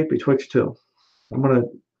my straight betwixt two. I'm going to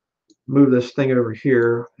move this thing over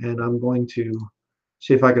here, and I'm going to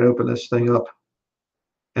see if I can open this thing up.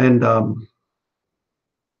 And all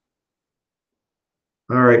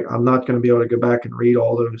right, I'm not going to be able to go back and read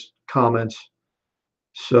all those comments.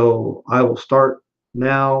 So I will start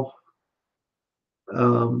now.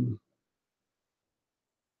 In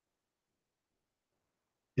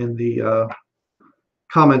the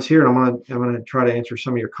comments here, and I'm gonna try to answer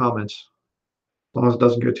some of your comments as long as it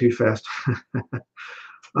doesn't go too fast.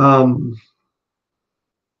 um,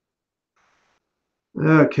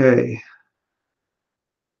 okay,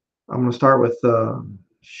 I'm gonna start with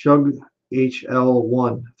Shug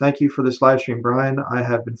HL1. Thank you for this live stream, Brian. I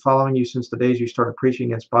have been following you since the days you started preaching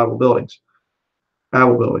against Babel buildings,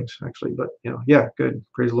 actually. But yeah, good.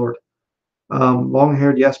 Praise the Lord.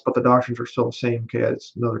 Long-haired, yes, but the doctrines are still the same. Okay,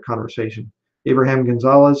 it's another conversation. Abraham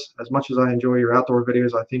Gonzalez, as much as I enjoy your outdoor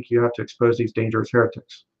videos, I think you have to expose these dangerous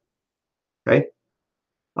heretics. Okay.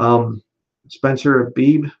 Spencer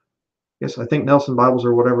Beebe, yes, I think Nelson Bibles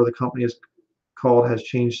or whatever the company is called has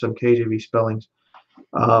changed some KJV spellings.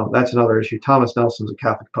 That's another issue. Thomas Nelson's a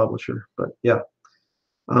Catholic publisher, but yeah.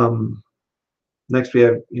 Next we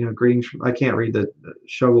have, greetings from, I can't read the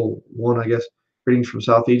Shuggle one, I guess. Greetings from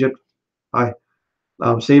South Egypt. Hi.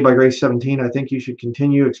 Saved by Grace 17, I think you should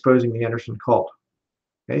continue exposing the Anderson cult.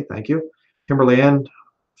 Okay, thank you. Kimberly Ann,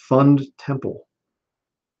 Fund Temple.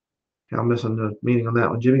 Okay, I'm missing the meaning on that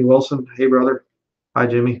one. Jimmy Wilson, hey brother. Hi,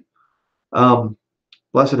 Jimmy.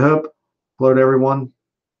 Blessed Hope, hello to everyone.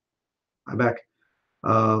 I'm back.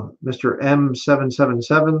 Mr.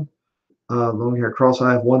 M777, long hair cross.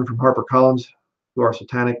 I have one from HarperCollins, who are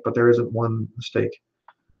satanic, but there isn't one mistake.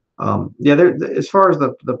 Yeah, as far as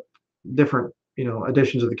the different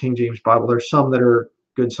editions of the King James Bible, there's some that are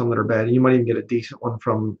good, some that are bad. You might even get a decent one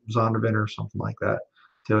from Zondervan or something like that.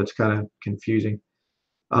 So it's kind of confusing.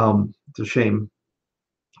 It's a shame.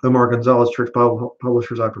 Omar Gonzalez, Church Bible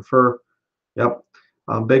Publishers, I prefer. Yep.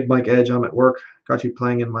 Big Mike Edge, I'm at work. Got you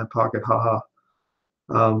playing in my pocket. Haha.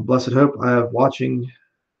 Blessed Hope, I have watching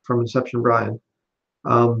from Inception Brian.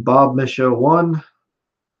 Bob Misho 1.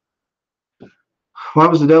 Why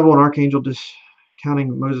was the devil an archangel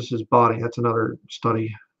discounting Moses' body? That's another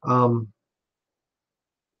study.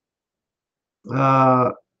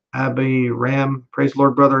 Abby Ram, praise the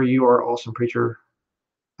Lord, brother. You are awesome preacher.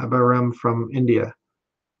 Abby Ram from India.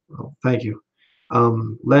 Oh, thank you.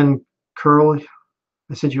 Len Curley,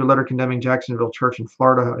 I sent you a letter condemning Jacksonville Church in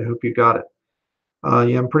Florida. I hope you got it.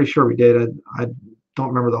 Yeah, I'm pretty sure we did. I don't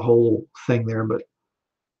remember the whole thing there, but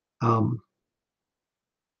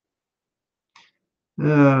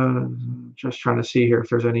just trying to see here if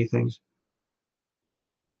there's anything.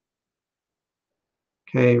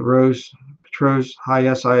 Okay, Rose Petros. Hi,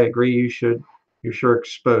 yes, I agree. You're sure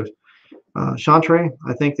exposed. Chantre,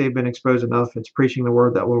 I think they've been exposed enough. It's preaching the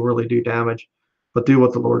word that will really do damage, but do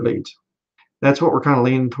what the Lord leads. That's what we're kind of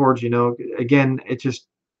leaning towards. Again, it's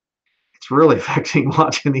really affecting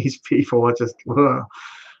watching these people. It's just,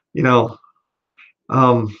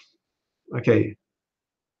 okay.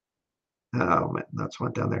 Oh man, that's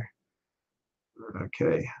went down there.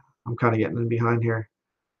 Okay, I'm kind of getting in behind here.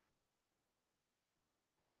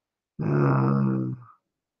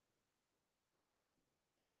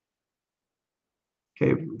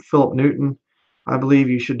 Okay, Philip Newton. I believe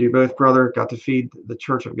you should do both, brother. Got to feed the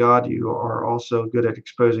Church of God. You are also good at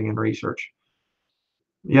exposing and research.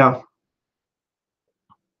 Yeah.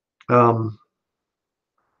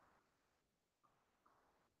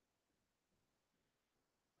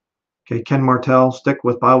 Okay, Ken Martell, stick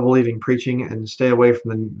with Bible-believing preaching and stay away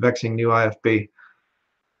from the vexing new IFB.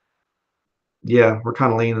 Yeah, we're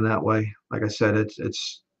kind of leaning that way. Like I said,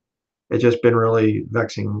 it's just been really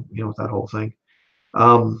vexing, with that whole thing.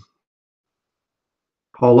 Paul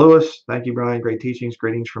Lewis, thank you, Brian. Great teachings.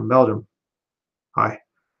 Greetings from Belgium. Hi.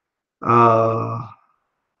 Uh,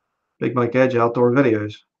 Big Mike Edge Outdoor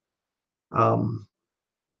Videos. Um,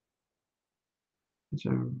 so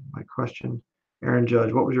my question, Aaron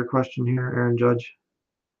Judge. What was your question here, Aaron Judge?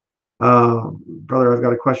 Brother, I've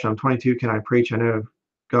got a question. I'm 22. Can I preach? I know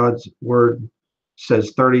God's word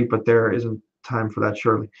says 30, but there isn't time for that,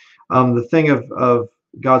 surely. The thing of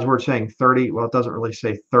God's word saying 30, well, it doesn't really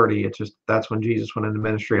say 30. It's just that's when Jesus went into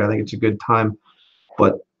ministry. I think it's a good time.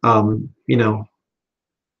 But,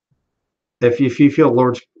 if you feel the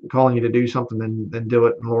Lord's calling you to do something, then do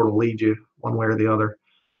it, and the Lord will lead you one way or the other.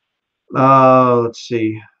 Let's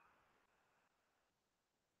see.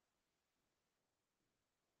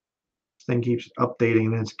 This thing keeps updating,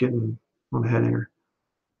 and it's getting on ahead here.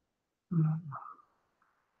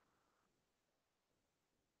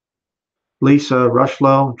 Lisa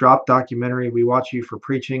Rushlow, drop documentary. We watch you for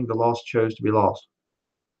preaching. The lost chose to be lost.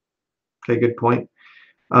 Okay, good point.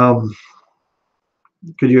 Um,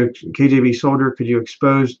 KJV Soldier, could you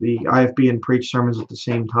expose the IFB and preach sermons at the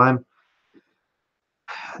same time?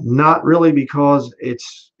 Not really, because it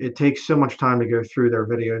takes so much time to go through their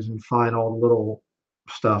videos and find all the little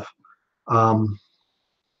stuff. Um,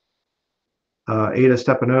 Ada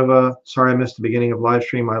Stepanova, sorry I missed the beginning of live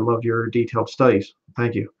stream. I love your detailed studies.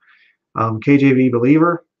 Thank you. KJV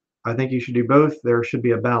Believer, I think you should do both. There should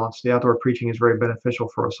be a balance. The outdoor preaching is very beneficial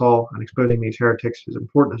for us all, and exposing these heretics is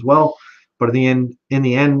important as well. But in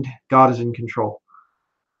the end, God is in control.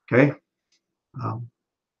 Okay. Um,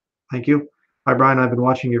 thank you. Hi, Brian. I've been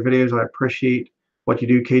watching your videos. I appreciate what you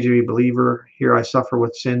do. KJV Believer. Here I suffer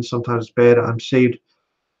with sin. Sometimes it's bad. I'm saved.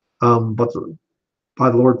 But by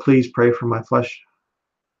the Lord, please pray for my flesh.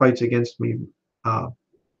 Fights against me. Uh,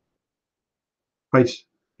 fights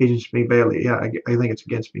against me badly. Yeah, I think it's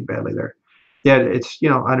against me badly there. Yeah, it's I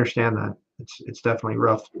understand that. It's definitely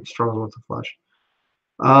rough. It struggles with the flesh.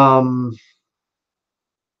 Um,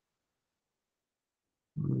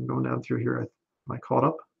 going down through here. Am I caught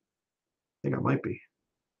up? I think I might be.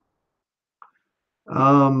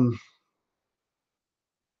 Um,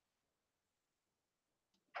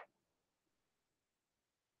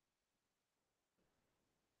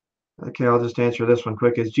 okay, I'll just answer this one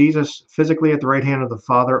quick. Is Jesus physically at the right hand of the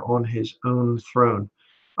Father on his own throne?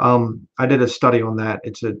 I did a study on that.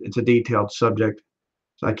 It's a detailed subject,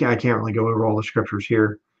 so I can't really go over all the scriptures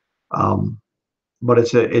here. Um, but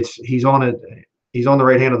he's on the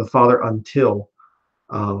right hand of the Father until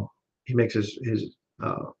he makes his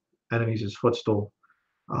uh, enemies his footstool.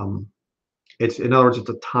 Um, it's in other words, it's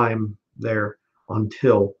a time there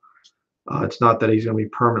until. It's not that he's going to be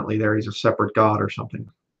permanently there. He's a separate God or something.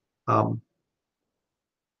 Um,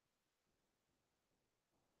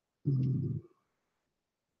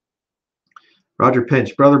 Roger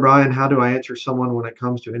Pinch, Brother Brian, how do I answer someone when it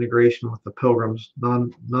comes to integration with the pilgrims?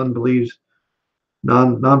 Non-believers,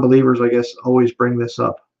 I guess, always bring this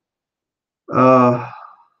up. Uh,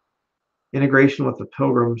 Integration with the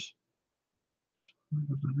pilgrims.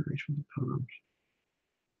 Integration with the pilgrims.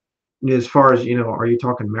 As far as are you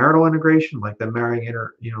talking marital integration, like them marrying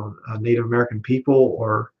Native American people,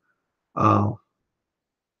 or uh,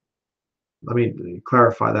 let me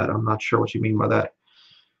clarify that. I'm not sure what you mean by that.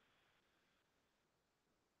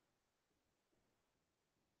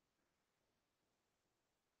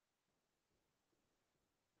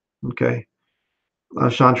 Okay.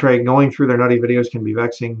 Chantre, going through their nutty videos can be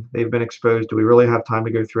vexing. They've been exposed. Do we really have time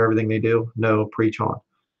to go through everything they do? No, preach on.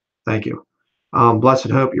 Thank you. Blessed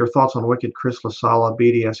Hope, your thoughts on wicked Chris LaSala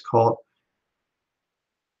BDS cult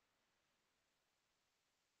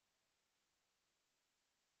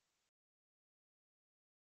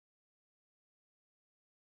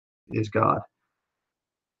is God.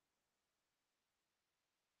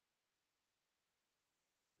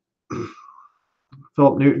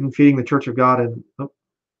 Philip Newton, feeding the Church of God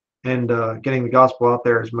and getting the gospel out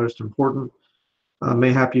there is most important.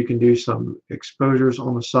 Mayhap you can do some exposures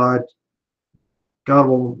on the side. God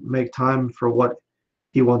will make time for what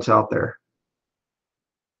he wants out there.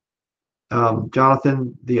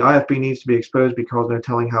 Jonathan, the IFB needs to be exposed because no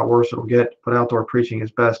telling how worse it'll get, but outdoor preaching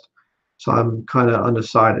is best. So I'm kind of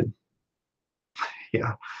undecided.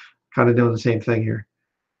 Yeah, kind of doing the same thing here.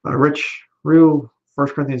 Rich Rue, 1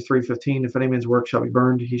 Corinthians 3:15, if any man's work shall be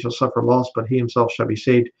burned, he shall suffer loss, but he himself shall be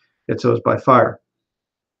saved, yet so is by fire.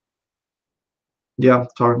 Yeah,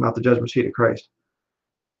 talking about the judgment seat of Christ.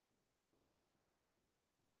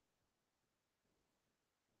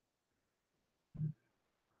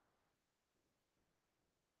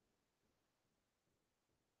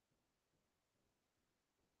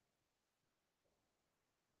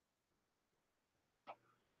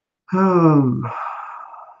 Um,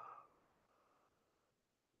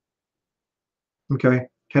 Okay.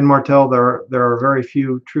 Ken Martell, there are very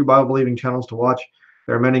few true Bible believing channels to watch.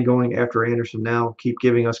 There are many going after Anderson now. Keep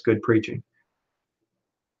giving us good preaching.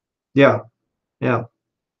 Yeah, yeah,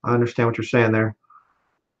 I understand what you're saying there.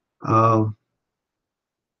 Um,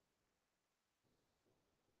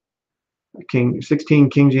 King 16,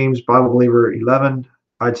 King James Bible believer 11.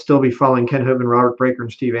 I'd still be following Ken Hovind, Robert Breaker,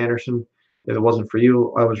 and Steve Anderson if it wasn't for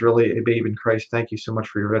you. I was really a babe in Christ. Thank you so much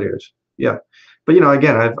for your videos. Yeah, but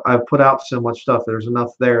again, I've put out so much stuff. There's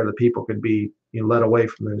enough there that people could be led away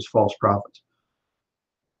from those false prophets.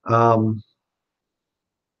 Um,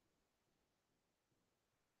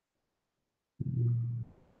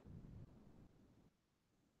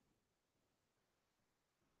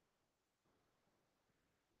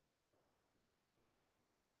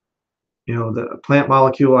 the plant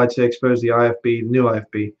molecule, I'd say expose the IFB, new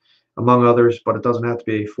IFB, among others, but it doesn't have to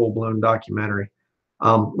be a full-blown documentary.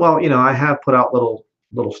 Well, I have put out little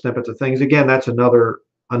snippets of things. Again, that's another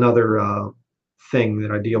thing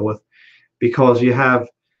that I deal with because you have,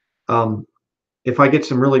 if I get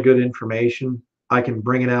some really good information, I can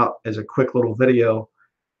bring it out as a quick little video.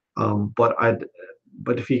 But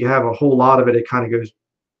if you have a whole lot of it, it kind of goes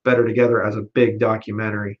better together as a big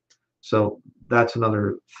documentary. So that's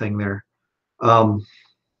another thing there. Um,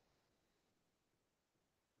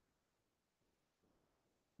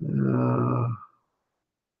 uh,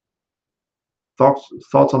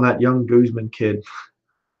 thoughts on that young Guzman kid?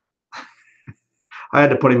 I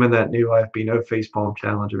had to put him in that new IFB no facepalm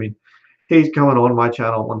challenge. I mean, he's coming on my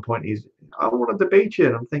channel at one point. I want to debate you,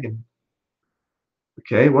 and I'm thinking,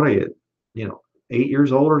 okay, what are you, 8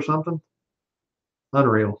 years old or something?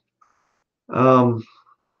 Unreal. Um,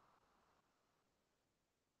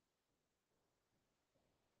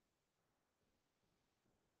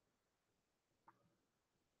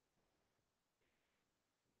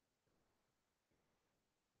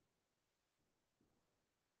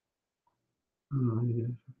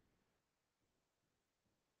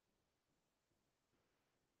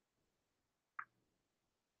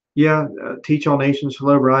 yeah, teach all nations.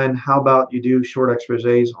 Hello, Brian. How about you do short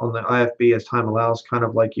exposés on the IFB as time allows, kind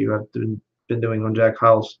of like you have been doing on Jack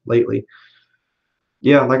Hyles lately?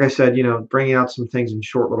 Yeah, like I said, bringing out some things in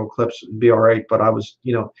short little clips would be all right. But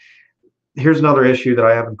here's another issue that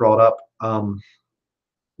I haven't brought up,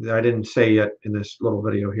 that I didn't say yet in this little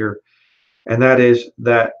video here, and that is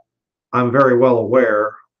that I'm very well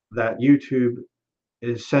aware that YouTube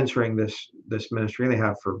is censoring this ministry, and they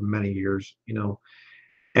have for many years,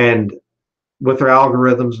 and with their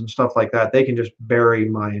algorithms and stuff like that, they can just bury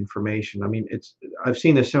my information. I mean, I've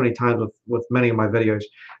seen this so many times with many of my videos.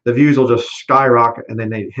 The views will just skyrocket, and then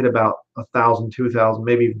they hit about 1,000, 2,000,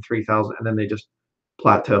 maybe even 3,000, and then they just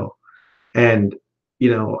plateau. And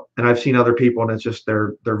and I've seen other people, and it's just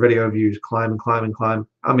their video views climb and climb and climb.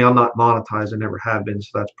 I mean, I'm not monetized, I never have been,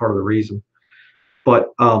 so that's part of the reason. But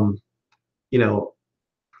you know,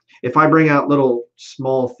 if I bring out little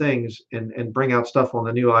small things and bring out stuff on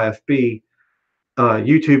the new IFB,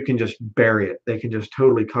 YouTube can just bury it. They can just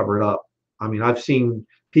totally cover it up. I mean, I've seen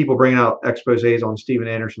people bring out exposés on Steven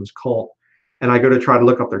Anderson's cult, and I go to try to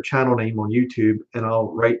look up their channel name on YouTube, and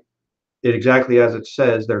I'll write it exactly as it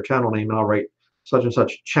says, their channel name, and I'll write such and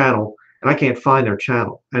such channel, and I can't find their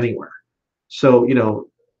channel anywhere. So,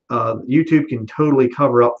 YouTube can totally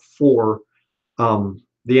cover up for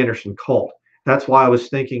the Anderson cult. That's why I was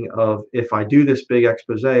thinking of, if I do this big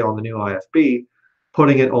expose on the new IFB,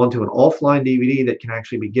 putting it onto an offline DVD that can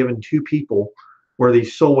actually be given to people where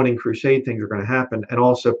these soul winning crusade things are going to happen, and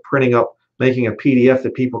also printing up, making a PDF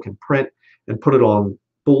that people can print and put it on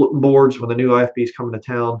bulletin boards when the new IFB is coming to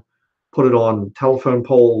town, put it on telephone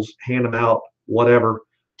poles, hand them out, whatever.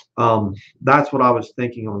 That's what I was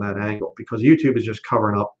thinking on that angle, because YouTube is just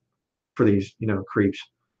covering up for these, creeps.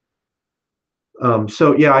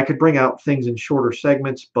 So yeah, I could bring out things in shorter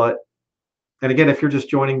segments, but, and again, if you're just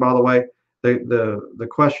joining, by the way, the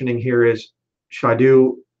questioning here is, should I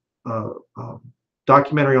do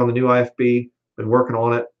documentary on the new IFB? Been working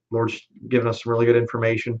on it. Lord's given us some really good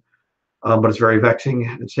information, but it's very vexing.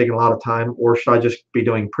 It's taking a lot of time. Or should I just be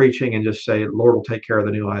doing preaching and just say, Lord will take care of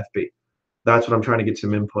the new IFB? That's what I'm trying to get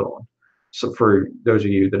some input on. So for those of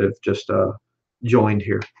you that have just joined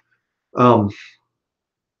here.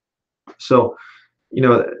 So,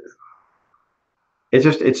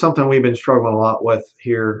 it's something we've been struggling a lot with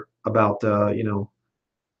here about,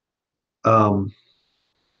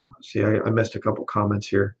 see, I missed a couple comments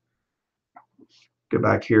here. Go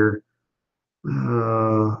back here.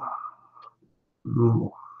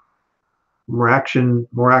 More action,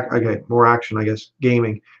 I guess.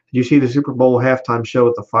 Gaming. Did you see the Super Bowl halftime show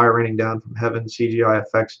with the fire raining down from heaven, CGI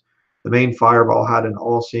effects? The main fireball had an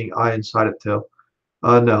all-seeing eye inside it too.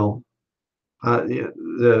 No. Yeah,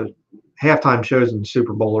 the halftime shows in the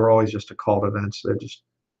Super Bowl are always just a called events. They've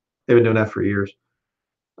been doing that for years.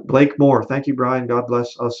 Blake Moore, thank you, Brian. God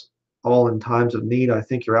bless us all in times of need. I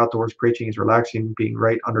think your outdoors preaching is relaxing, being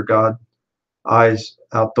right under God eyes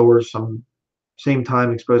outdoors. Some same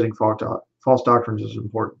time exposing false doctrines is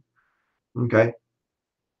important. Okay.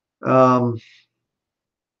 Um,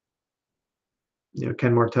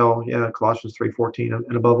 Ken Martell, yeah, Colossians 3:14,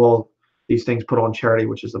 and above all these things put on charity,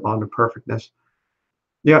 which is the bond of perfectness.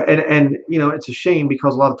 Yeah, and it's a shame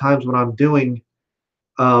because a lot of times when I'm doing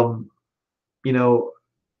um, you know,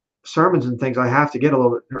 sermons and things, I have to get a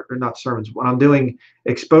little bit, or not sermons. When I'm doing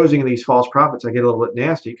exposing these false prophets, I get a little bit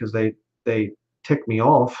nasty because they tick me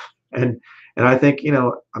off, and I think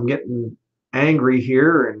I'm getting angry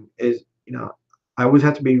here, and I always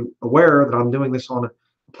have to be aware that I'm doing this on a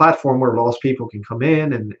platform where lost people can come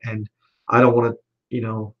in, and I don't want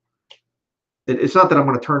to, it's not that I'm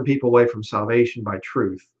going to turn people away from salvation by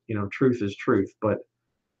truth. Truth is truth, but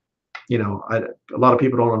a lot of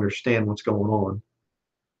people don't understand what's going on.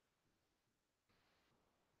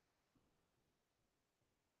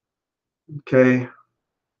 Okay.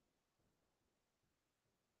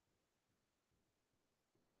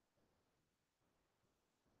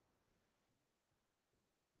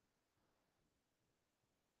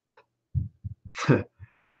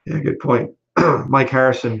 Yeah, good point. Mike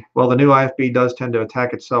Harrison. Well, the new IFB does tend to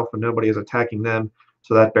attack itself when nobody is attacking them,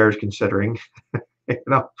 so that bears considering.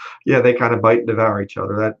 Yeah, they kind of bite and devour each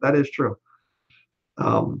other. That is true.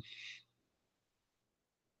 Um,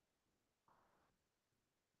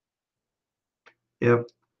 yeah,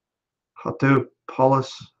 Hatu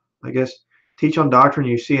Paulus, I guess. Teach on doctrine.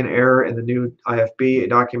 You see an error in the new IFB. A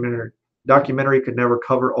documentary could never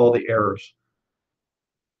cover all the errors.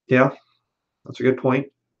 Yeah, that's a good point.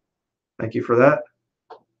 Thank you for that.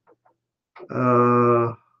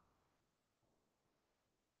 Uh,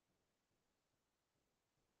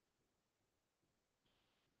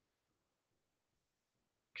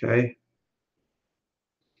 okay.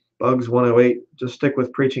 Bugs 108. Just stick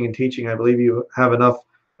with preaching and teaching. I believe you have enough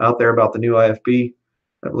out there about the new IFB.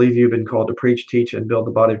 I believe you've been called to preach, teach, and build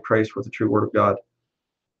the body of Christ with the true word of God.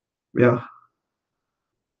 Yeah.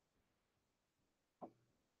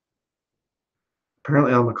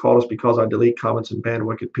 Apparently, I'm a callist because I delete comments and ban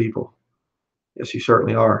wicked people. Yes, you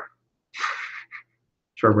certainly are.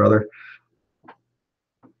 Sure, brother.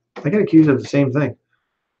 I get accused of the same thing.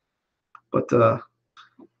 But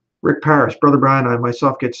Rick Parrish, Brother Brian, I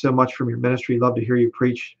myself get so much from your ministry. Love to hear you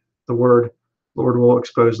preach the word. Lord will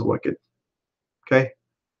expose the wicked. Okay.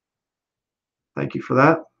 Thank you for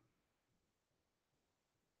that.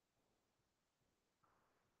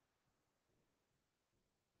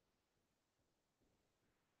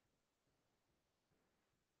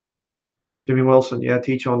 Jimmy Wilson, yeah,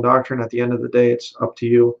 teach on doctrine. At the end of the day, it's up to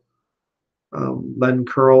you. Len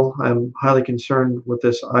Curl, I'm highly concerned with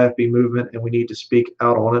this IFB movement and we need to speak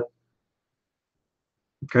out on it.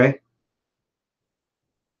 Okay.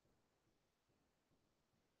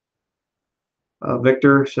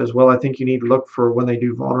 Victor says, well, I think you need to look for when they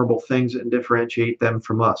do vulnerable things and differentiate them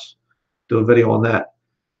from us. Do a video on that.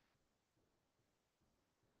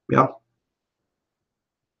 Yeah.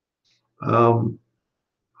 Um,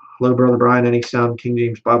 Hello, Brother Brian. Any sound King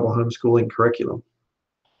James Bible homeschooling curriculum?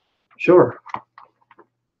 Sure.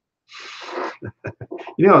 I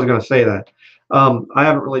was going to say that. I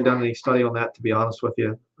haven't really done any study on that, to be honest with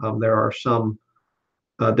you. There are some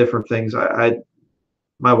different things.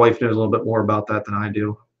 My wife knows a little bit more about that than I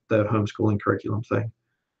do, the homeschooling curriculum thing.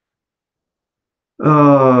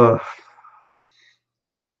 Where's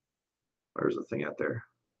the thing out there?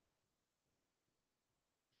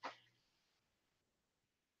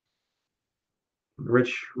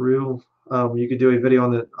 Rich Rule. You could do a video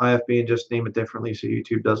on the IFB and just name it differently so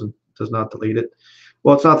YouTube does not delete it.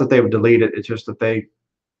 Well, it's not that they would delete it. It's just that they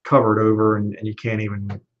cover it over and you can't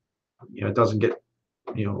even, it doesn't get,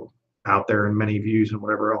 out there in many views and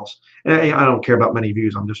whatever else. And I don't care about many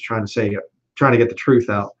views. I'm just trying to get the truth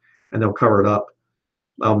out, and they'll cover it up.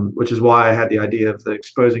 Which is why I had the idea of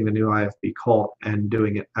exposing the new IFB cult and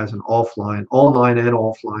doing it as an online and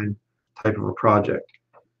offline type of a project.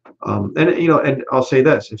 And I'll say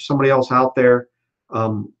this: if somebody else out there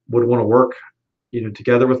would want to work,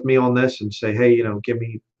 together with me on this and say, hey, give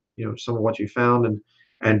me, some of what you found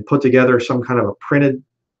and put together some kind of a printed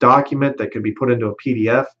document that could be put into a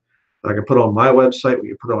PDF that I could put on my website. We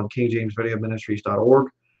could put it on kingjamesvideoministries.org.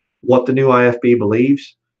 What the new IFB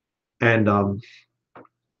believes, and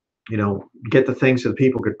get the things so that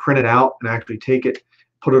people could print it out and actually take it,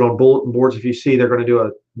 put it on bulletin boards. If you see they're going to do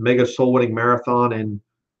a mega soul winning marathon in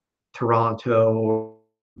Toronto or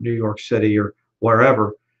New York City or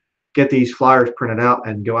wherever, get these flyers printed out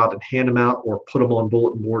and go out and hand them out or put them on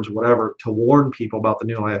bulletin boards or whatever to warn people about the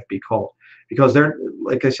new IFB call. Because they're,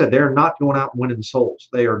 like I said, they're not going out and winning souls.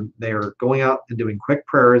 They are going out and doing quick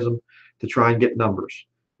prayerism to try and get numbers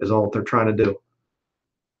is all they're trying to do.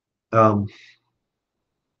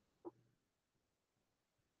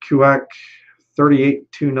 QAC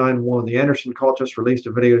 38291, the Anderson cult just released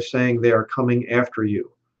a video saying they are coming after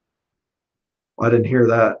you. I didn't hear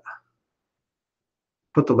that.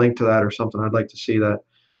 Put the link to that or something. I'd like to see that.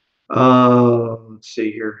 Let's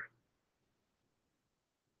see here.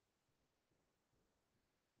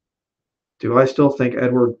 Do I still think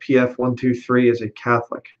Edward PF 123 is a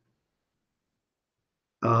Catholic?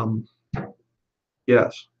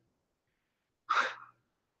 Yes.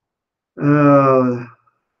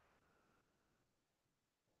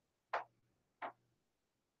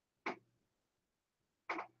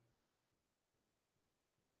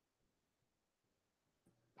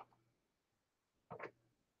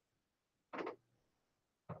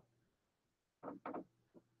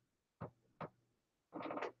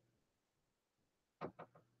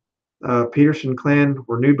 Peterson clan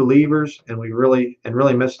were new believers, and we really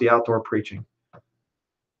missed the outdoor preaching.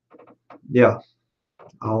 Yeah,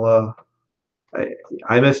 I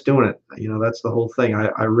miss doing it. You know, that's the whole thing.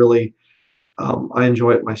 I really I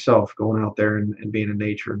enjoy it myself, going out there and being in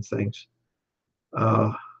nature and things.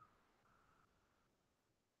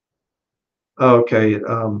 Okay.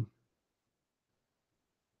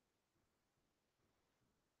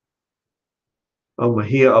 Oh,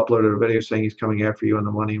 Mahia uploaded a video saying he's coming after you on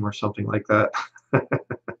the money or something like that.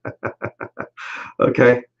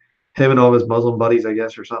 Okay. Him and all his Muslim buddies, I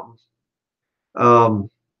guess, or something. I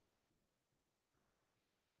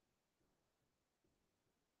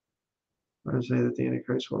would say that the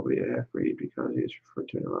Antichrist will be a half-breed because he is referred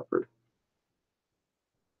to in the leopard.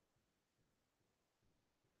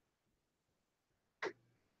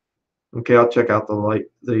 Okay, I'll check out the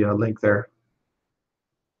link there.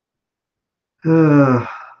 They're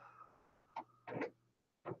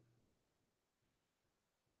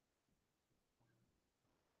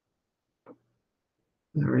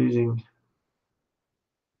using.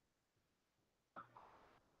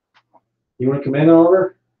 You want to come in,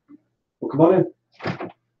 Oliver? Well, come on in.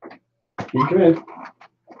 You can come in.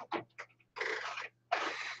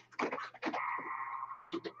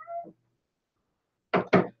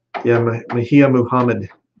 Yeah, Mahia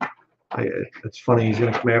Muhammad. It's funny. He's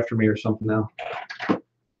going to come after me or something now.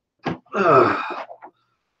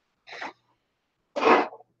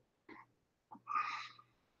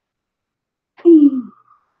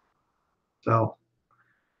 So,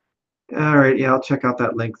 all right. Yeah, I'll check out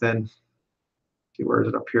that link then. See, where is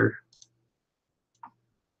it up here?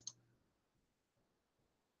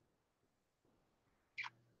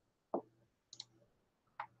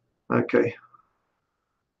 Okay.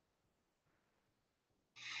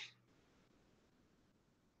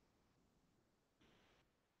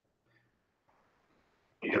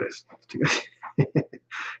 Yeah,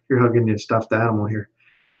 you're hugging your stuffed animal here.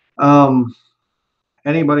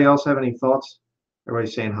 Anybody else have any thoughts?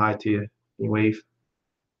 Everybody's saying hi to you. Can you wave?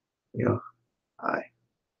 Yeah. Hi.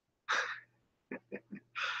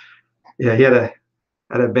 Yeah, he had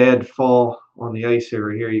a bad fall on the ice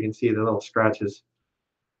over here. You can see the little scratches.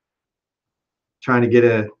 Trying to get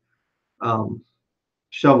a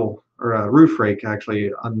shovel or a roof rake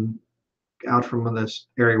actually out from this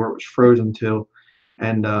area where it was frozen to,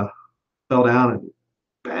 and fell down and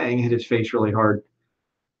bang, hit his face really hard.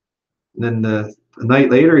 And then the night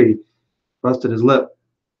later, he busted his lip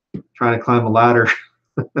trying to climb a ladder.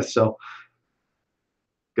 So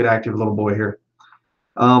good active little boy here.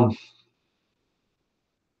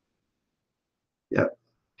 Yeah.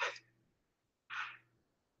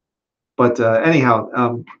 But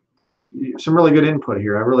anyhow, some really good input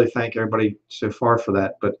here. I really thank everybody so far for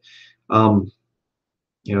that. But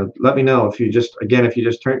you know, let me know if you just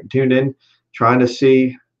tuned in, trying to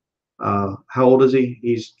see how old is he?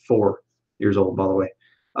 He's 4 years old, by the way.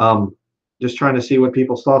 Just trying to see what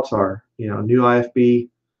people's thoughts are. You know, new IFB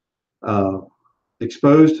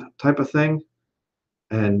exposed type of thing,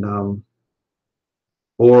 and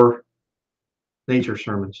or nature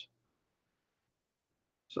sermons.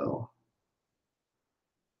 So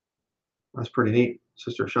that's pretty neat.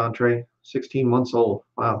 Sister Chantre, 16 months old.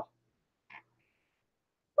 Wow.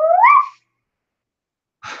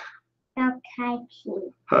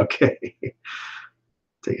 Okay.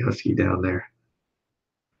 Take Husky down there.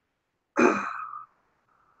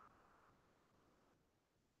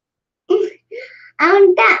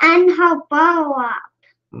 And her blow up.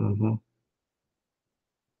 Mm-hmm.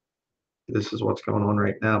 this is what's going on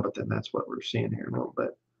right now, but then that's what we're seeing here in a little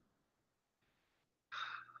bit.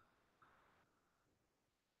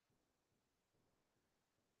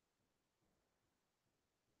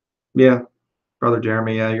 Yeah, Brother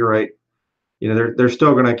Jeremy, yeah, you're right. They're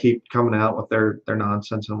still going to keep coming out with their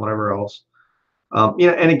nonsense and whatever else.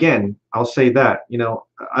 And again, I'll say that,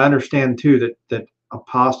 I understand too that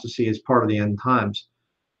apostasy is part of the end times.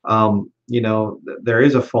 There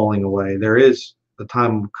is a falling away. There is the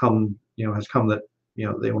time has come that,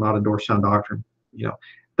 they will not endorse sound doctrine.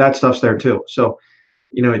 That stuff's there too. So,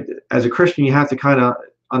 as a Christian, you have to kind of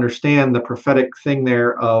understand the prophetic thing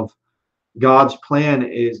there of God's plan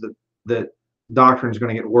is that doctrine is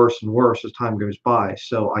going to get worse and worse as time goes by.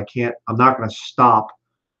 So I'm not going to stop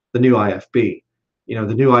the new IFB.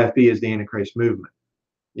 The new IFB is the Antichrist movement,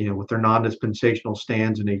 with their non-dispensational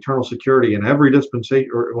stands and eternal security in every dispensation,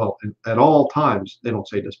 at all times. They don't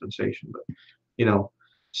say dispensation, but,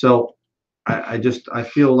 so I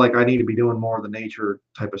feel like I need to be doing more of the nature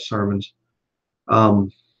type of sermons.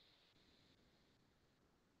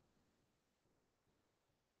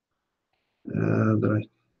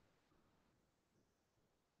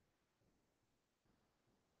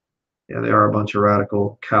 Yeah, they are a bunch of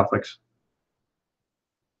radical Catholics.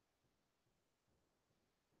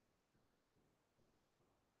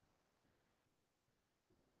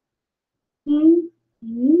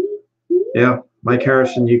 Yeah, Mike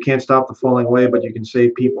Harrison, you can't stop the falling away, but you can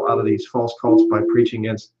save people out of these false cults by preaching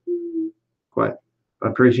against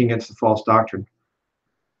the false doctrine.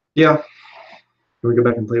 Yeah. Can we go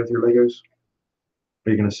back and play with your Legos? Or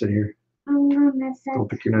are you gonna sit here? Don't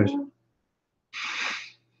pick your nose.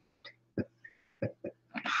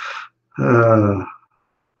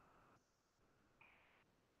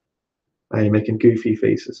 Are you making goofy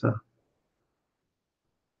faces, huh?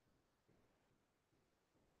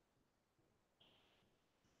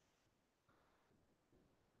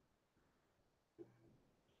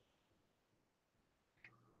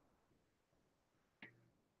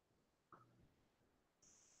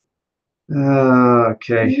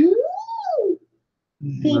 Okay.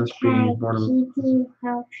 Must be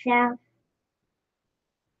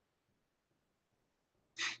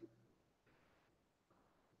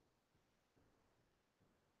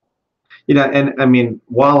and I mean,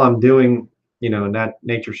 while I'm doing,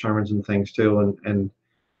 nature sermons and things too, and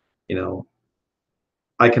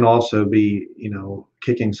I can also be,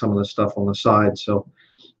 kicking some of the stuff on the side. So,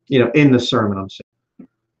 in the sermon, I'm saying,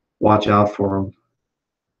 watch out for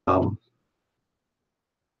them.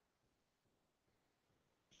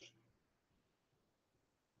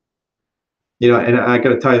 And I got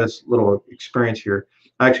to tell you this little experience here.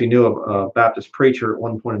 I actually knew a Baptist preacher at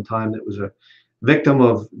one point in time that was a victim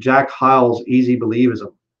of Jack Hyles' easy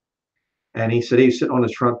believism. And he said he was sitting on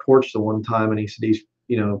his front porch the one time, and he said these,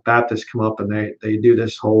 Baptists come up and they do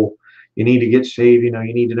this whole, you need to get saved, you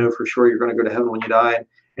need to know for sure you're going to go to heaven when you die.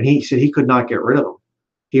 And he said he could not get rid of them.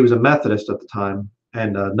 He was a Methodist at the time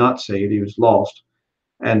and not saved. He was lost.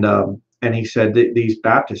 And he said that these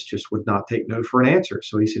Baptists just would not take no for an answer.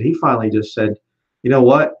 So he said he finally just said, you know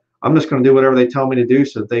what? I'm just going to do whatever they tell me to do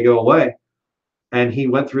so that they go away. And he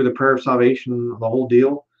went through the prayer of salvation, the whole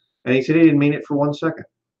deal. And he said he didn't mean it for 1 second.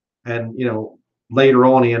 And, later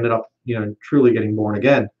on, he ended up, truly getting born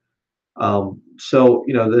again. So,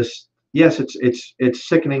 yes, it's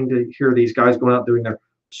sickening to hear these guys going out doing their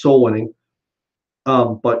soul winning.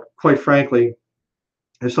 But quite frankly,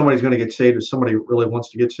 if somebody's going to get saved, if somebody really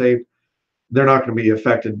wants to get saved, they're not going to be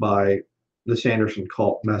affected by the Sanderson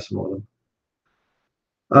cult messing with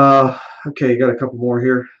them. Okay, got a couple more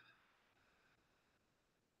here.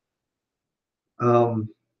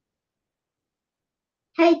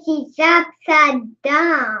 He's upside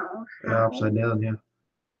down. Yeah, upside down, yeah.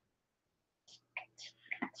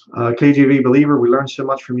 KJV believer, we learned so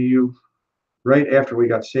much from you right after we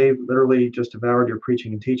got saved. Literally just devoured your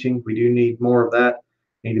preaching and teaching. We do need more of that.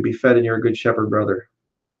 Need to be fed, and you're a good shepherd, brother.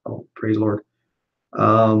 Oh, praise the Lord.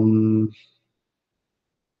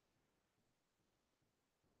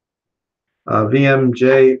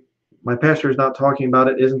 VMJ, my pastor is not talking about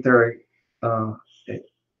it. Isn't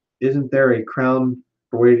there a crown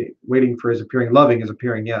for waiting for his appearing? Loving his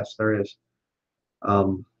appearing. Yes, there is.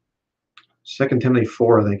 2 Timothy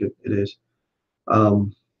 4, I think it is.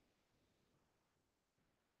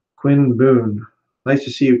 Quinn Boone, nice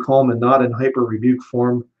to see you calm and not in hyper rebuke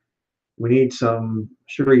form. We need some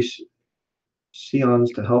sugary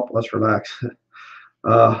scions to help us relax.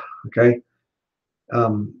 Okay.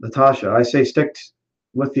 Natasha, I say stick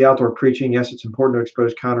with the outdoor preaching. Yes, it's important to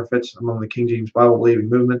expose counterfeits among the King James Bible believing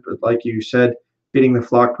movement, but like you said, feeding the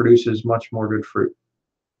flock produces much more good fruit.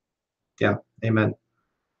 Yeah, amen.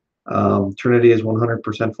 Trinity is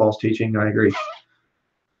 100% false teaching. I agree.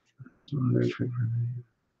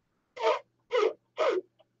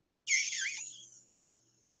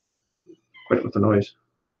 Quit with the noise.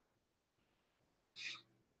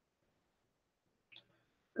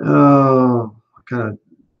 Oh, kind of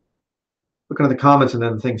looking at the comments and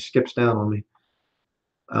then the thing skips down on me.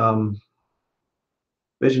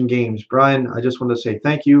 Vision Games. Bryan, I just want to say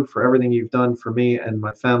thank you for everything you've done for me and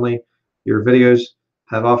my family. Your videos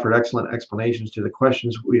have offered excellent explanations to the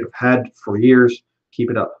questions we have had for years.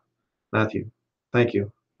 Keep it up. Matthew, thank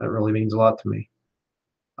you. That really means a lot to me.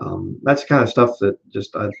 That's the kind of stuff that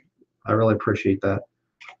just I really appreciate that.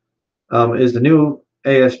 Is the new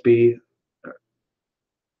ASB,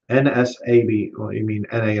 NSAB, well, you mean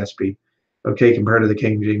NASB, okay compared to the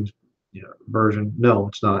King James version? No,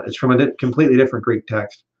 it's not. It's from a completely different Greek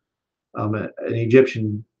text. An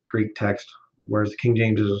Egyptian Greek text, whereas the King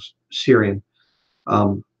James is Syrian.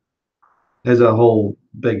 There's a whole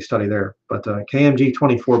big study there. But KMG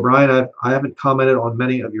 24, Bryan, I haven't commented on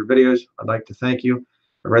many of your videos. I'd like to thank you.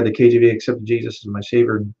 I read the KJV, accepted Jesus as my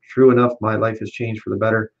Savior, and true enough, my life has changed for the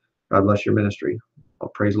better. God bless your ministry.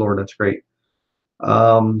 Well, praise the Lord. That's great.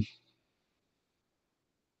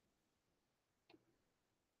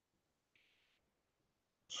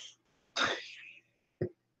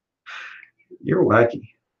 You're wacky.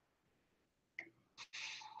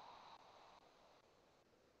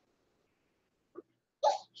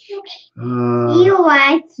 You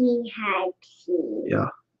wacky happy. Yeah.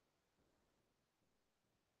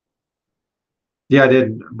 Yeah, I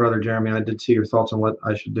did, Brother Jeremy. I did see your thoughts on what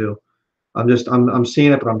I should do. I'm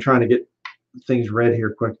seeing it, but I'm trying to get things read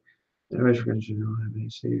here quick. Okay.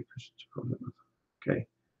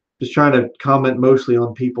 Just trying to comment mostly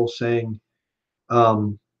on people saying,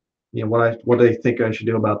 what they think I should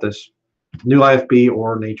do about this new IFB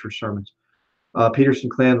or nature sermons. Peterson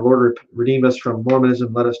Clan, Lord, redeem us from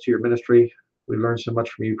Mormonism. Led us to your ministry. We learned so much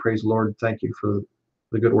from you. Praise the Lord. Thank you for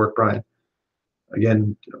the good work, Bryan.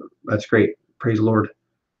 Again, that's great. Praise the Lord.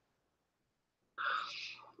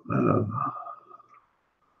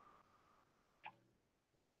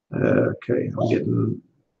 Okay, I'm getting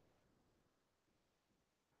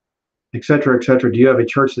etc. etc. Do you have a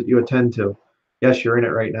church that you attend to? Yes, you're in it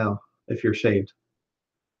right now if you're saved.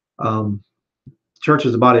 Church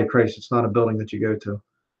is the body of Christ. It's not a building that you go to.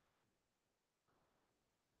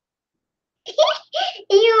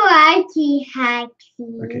 You wacky happy.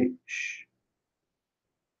 Okay. Shh.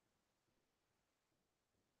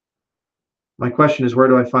 My question is, where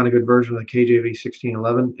do I find a good version of the KJV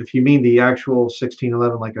 1611? If you mean the actual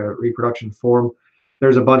 1611, like a reproduction form,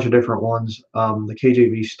 there's a bunch of different ones. The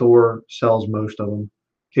KJV store sells most of them.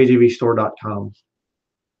 KJVstore.com.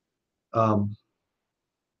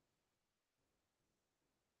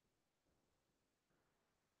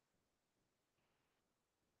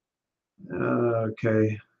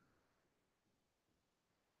 Okay.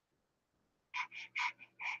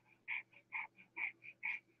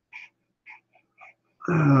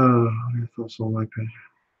 Your thoughts on my page.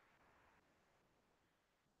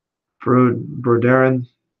 Broderin,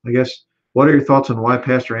 I guess. What are your thoughts on why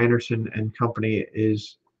Pastor Anderson and company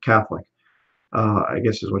is Catholic? I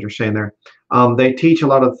guess is what you're saying there. They teach a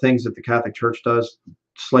lot of things that the Catholic Church does,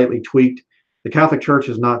 slightly tweaked. The Catholic Church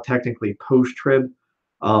is not technically post-trib.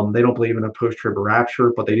 They don't believe in a post-trib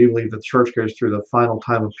rapture, but they do believe that the church goes through the final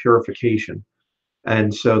time of purification.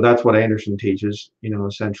 And so that's what Anderson teaches,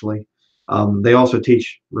 essentially. They also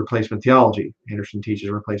teach replacement theology. Anderson teaches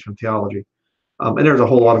replacement theology. And there's a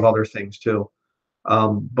whole lot of other things too.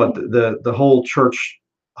 But the whole church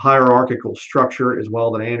hierarchical structure as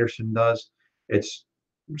well that Anderson does, it's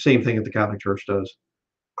the same thing that the Catholic Church does.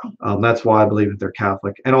 That's why I believe that they're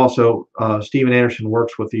Catholic. And also, Stephen Anderson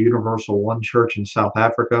works with the Universal One Church in South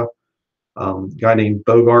Africa. A guy named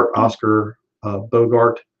Oscar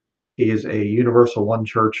Bogart. He is a Universal One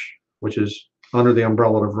Church, which is under the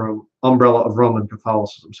umbrella of Roman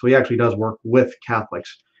Catholicism. So he actually does work with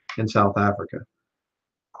Catholics in South Africa.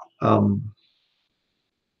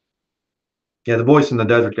 Yeah, the voice in the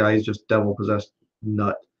desert guy, he's just devil possessed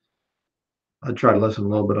nut. I tried to listen a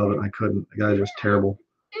little bit of it, and I couldn't. The guy's just terrible.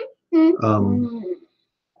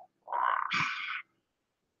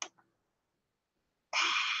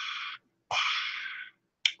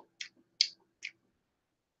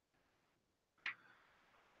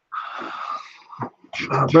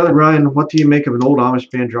 Brother Bryan, what do you make of an old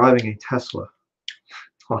Amish man driving a Tesla?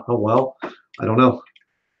 Oh, well, I don't know.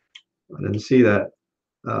 I didn't see that.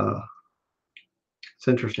 It's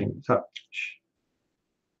interesting.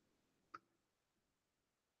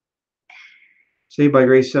 Saved by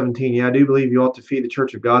Grace 17. Yeah, I do believe you ought to feed the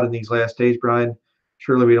Church of God in these last days, Bryan.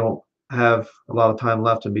 Surely we don't have a lot of time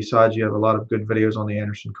left, and besides, you have a lot of good videos on the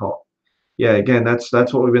Anderson cult. Yeah, again, that's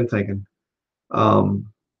what we've been thinking. That's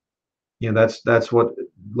what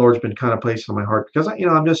Lord's been kind of placing on my heart, because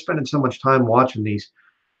I'm just spending so much time watching these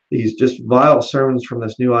just vile sermons from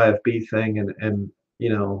this new IFB thing, and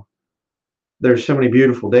there's so many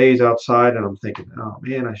beautiful days outside, and I'm thinking, oh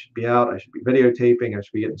man, I should be out. I should be videotaping. I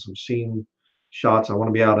should be getting some scene shots. I want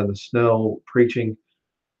to be out in the snow preaching.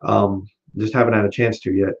 Just haven't had a chance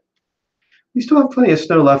to yet. We still have plenty of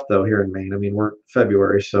snow left though here in Maine. I mean, we're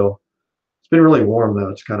February, so it's been really warm though.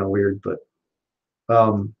 It's kind of weird, but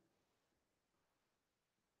um,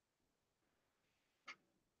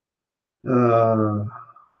 uh,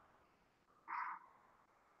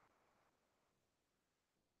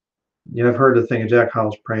 I've heard the thing of Jack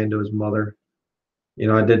Hyles praying to his mother.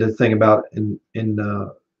 I did the thing about in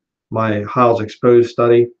my Hyles Exposed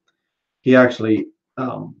study. He actually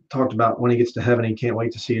talked about when he gets to heaven, he can't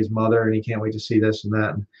wait to see his mother, and he can't wait to see this and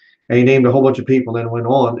that. And he named a whole bunch of people, and then went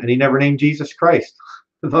on, and he never named Jesus Christ.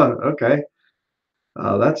 I thought, okay,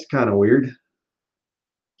 that's kind of weird.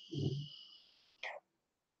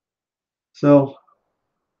 So,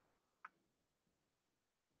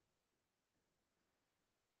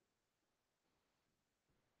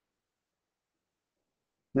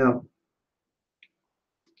 yeah.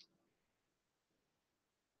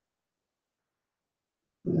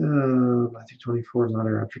 Matthew 24 is not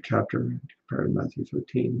our after chapter compared to Matthew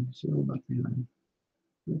 13. So, Matthew 9,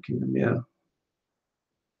 the kingdom, yeah.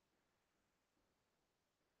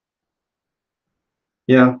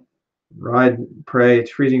 Yeah. Ride, pray.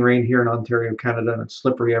 It's freezing rain here in Ontario, Canada, and it's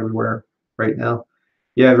slippery everywhere right now.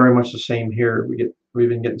 Yeah, very much the same here. We've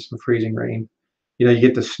been getting some freezing rain. You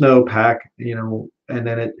get the snow pack, and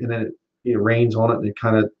then it rains on it, and it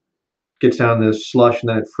kind of gets down to this slush, and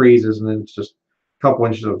then it freezes, and then it's just a couple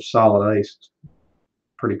inches of solid ice. It's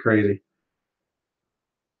pretty crazy.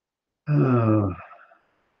 Uh,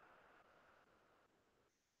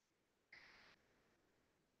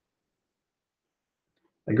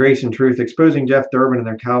 the grace and truth, exposing Jeff Durbin and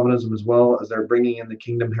their Calvinism as well as they're bringing in the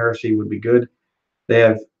kingdom heresy would be good. They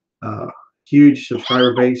have huge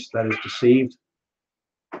subscriber base that is deceived.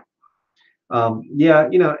 Yeah,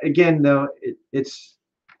 again though, it's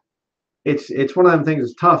one of them things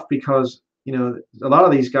that's tough because a lot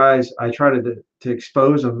of these guys I try to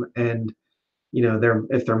expose them, and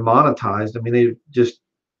if they're monetized, I mean they just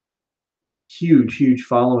huge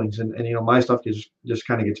followings, and my stuff just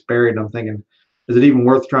kind of gets buried, and I'm thinking, is it even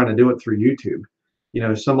worth trying to do it through YouTube?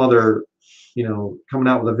 Some other coming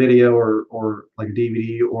out with a video or like a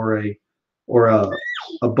DVD or a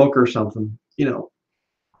book or something,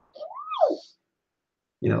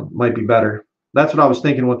 might be better. That's what I was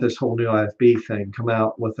thinking with this whole new IFB thing. Come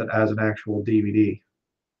out with it as an actual DVD.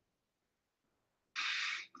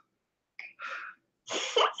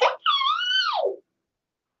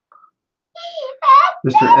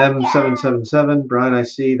 Mr. M777, Brian, I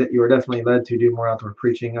see that you are definitely led to do more outdoor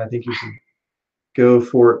preaching. I think you should go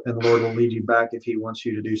for it, and the Lord will lead you back if He wants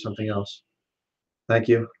you to do something else. Thank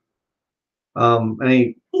you.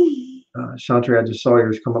 Chantre, I just saw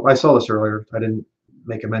yours come up. I saw this earlier. I didn't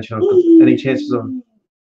make a mention of it. Any chances of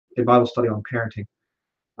a Bible study on parenting?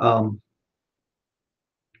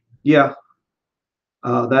 Yeah,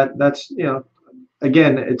 that's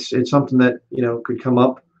again, it's something that could come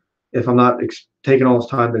up if I'm not taking all this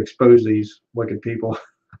time to expose these wicked people.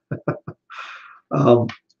 But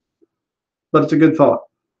it's a good thought.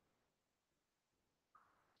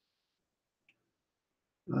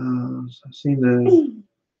 I've seen the.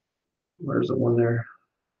 Where's the one there?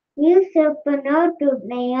 You sepenuh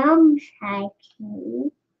dalam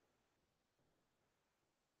hati.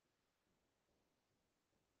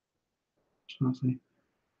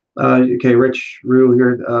 Okay, Rich Rue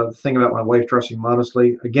here. The thing about my wife dressing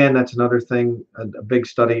modestly. Again, that's another thing. A big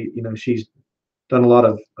study. She's done a lot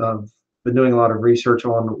of been doing a lot of research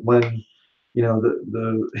on when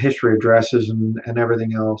the history of dresses and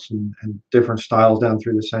everything else, and different styles down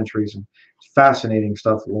through the centuries, and fascinating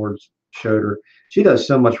stuff the Lord showed her. She does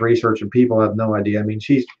so much research, and people have no idea. I mean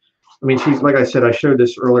she's like I said, I showed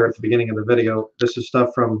this earlier at the beginning of the video. This is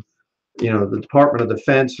stuff from the Department of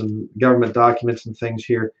Defense and government documents and things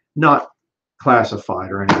here, not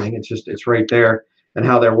classified or anything. It's right there, and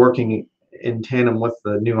how they're working in tandem with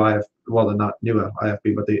the new the not new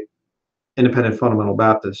IFB, but the Independent Fundamental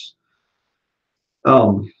Baptists.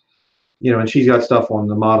 And she's got stuff on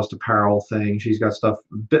the modest apparel thing. She's got a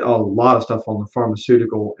lot of stuff on the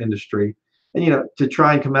pharmaceutical industry, and to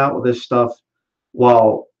try and come out with this stuff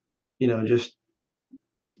while just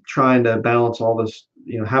trying to balance all this,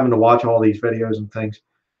 having to watch all these videos and things.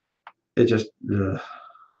 it just it's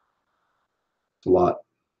a lot.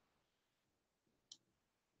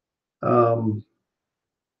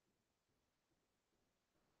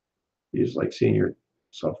 You just like seeing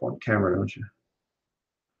yourself on camera, don't you?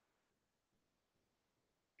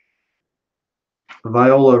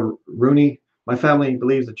 Viola Rooney, my family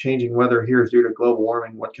believes the changing weather here is due to global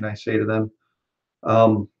warming. What can I say to them?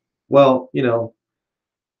 Um, well,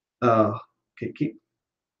 okay, keep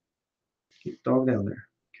the dog down there.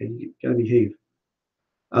 Okay, you gotta behave.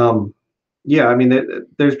 Um, yeah, I mean,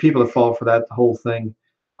 there's people that fall for that the whole thing.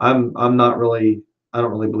 I'm not really. I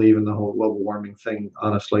don't really believe in the whole global warming thing,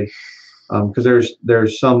 honestly, because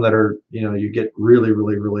there's some that are, you get really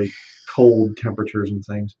really really cold temperatures and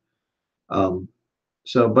things. Um,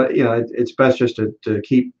 so, but it's best just to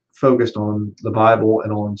keep focused on the Bible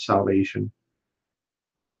and on salvation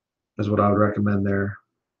is what I would recommend there.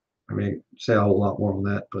 I mean, say a whole lot more on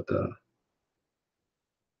that, but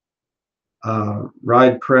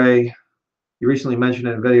ride, pray. You recently mentioned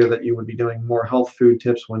in a video that you would be doing more health food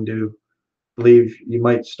tips. When do you believe you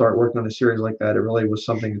might start working on a series like that? It really was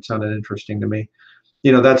something that sounded interesting to me.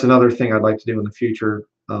 That's another thing I'd like to do in the future.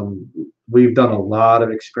 We've done a lot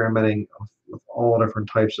of experimenting with all different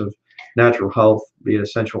types of natural health, be it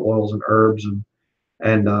essential oils and herbs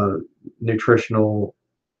and nutritional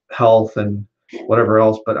health and whatever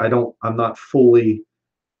else. But I'm not fully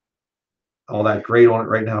all that great on it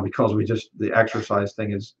right now because the exercise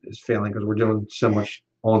thing is failing because we're doing so much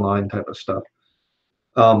online type of stuff.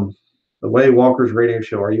 Um, the Way Walker's radio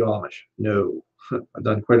show. Are you Amish? No. I've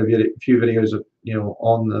done quite a few videos of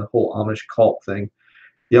on the whole Amish cult thing.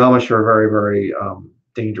 The Amish are a very very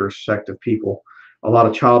dangerous sect of people. A lot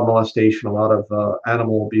of child molestation, a lot of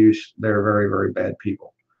animal abuse. They're very very bad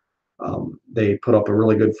people. They put up a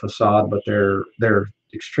really good facade, but they're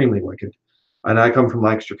extremely wicked. And I come from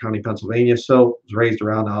Lancaster County, Pennsylvania, so was raised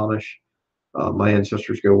around the Amish. My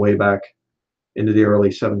ancestors go way back into the early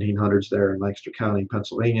 1700s there in Lancaster County,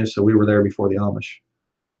 Pennsylvania. So we were there before the Amish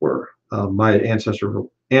were. My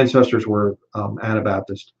ancestors were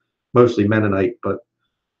Anabaptist, mostly Mennonite, but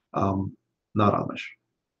not Amish.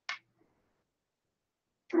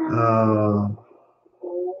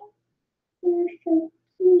 You're so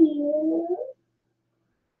cute.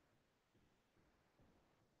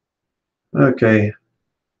 Okay.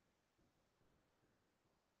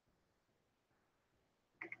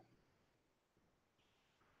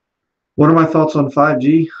 What are my thoughts on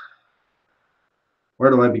 5G?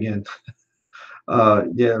 Where do I begin?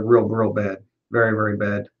 Yeah, real bad. Very, very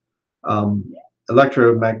bad. Um,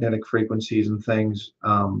 Electromagnetic frequencies and things.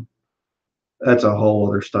 That's a whole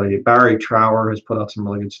other study. Barry Trower has put out some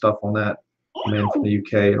really good stuff on that. A man from the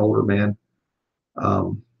UK, an older man.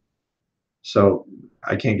 Um, so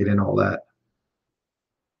I can't get into all that.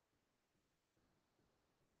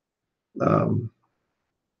 Um,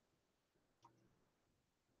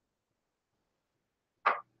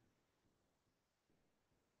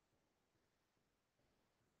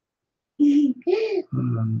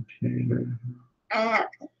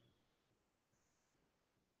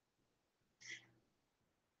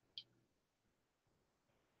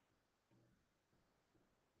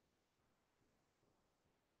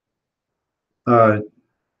 uh,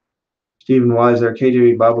 Stephen Wise there,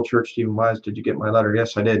 KJV Bible Church. Stephen Wise, did you get my letter?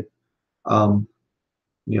 Yes, I did. Um,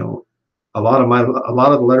 you know, a lot of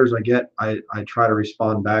the letters I get, I try to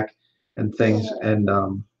respond back and things, and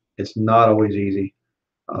it's not always easy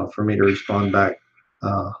for me to respond back.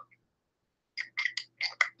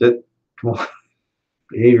 That Come on,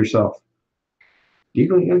 behave yourself. You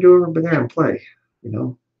gonna go over there and play, you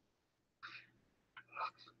know.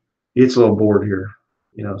 He gets a little bored here,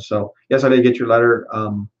 So yes, I did get your letter,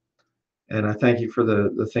 and I thank you for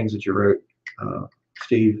the things that you wrote,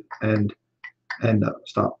 Steve, and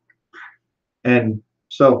stop. And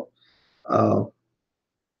so, not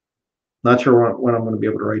sure when I'm going to be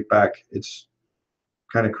able to write back. It's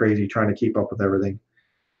kind of crazy trying to keep up with everything.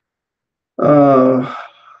 Uh,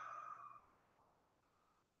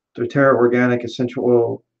 doTERRA organic essential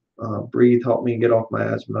oil, breathe, help me get off my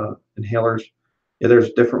asthma inhalers. Yeah,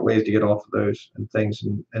 there's different ways to get off of those and things,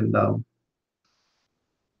 and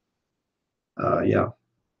yeah.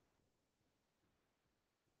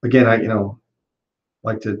 Again, I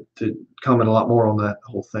like to comment a lot more on that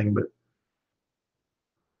whole thing, but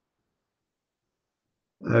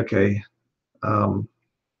okay.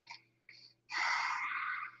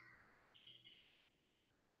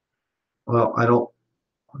 Well, I don't.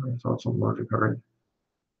 What are your thoughts on logic card?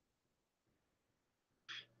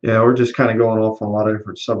 Yeah, we're just kind of going off on a lot of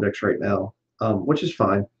different subjects right now, which is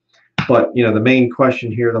fine. But the main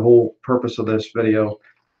question here, the whole purpose of this video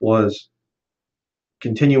was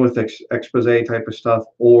continue with expose type of stuff,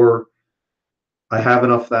 or I have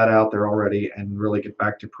enough of that out there already and really get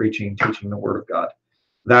back to preaching and teaching the Word of God.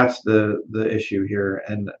 That's the issue here,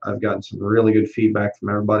 and I've gotten some really good feedback from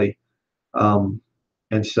everybody.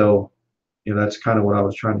 And so, that's kind of what I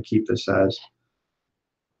was trying to keep this as.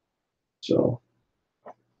 So,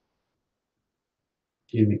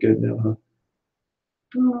 you be good now, huh?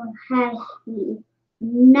 Oh, has he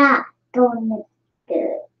not going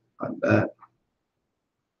good? I bet.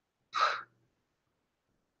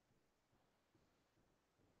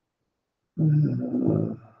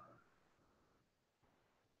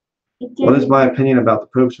 What is my opinion about the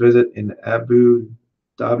Pope's visit in Abu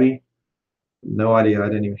Dhabi? No idea. I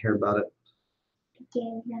didn't even hear about it.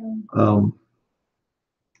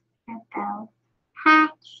 About has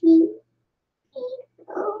he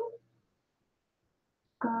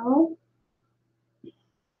go?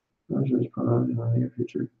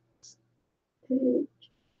 Future.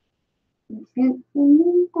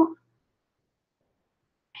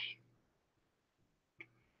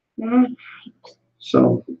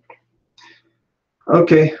 So,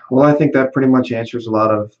 okay. Well, I think that pretty much answers a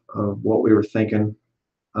lot of what we were thinking.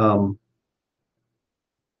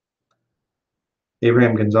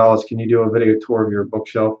 Abraham Gonzalez, can you do a video tour of your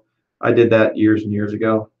bookshelf? I did that years and years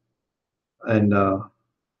ago, and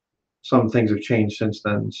some things have changed since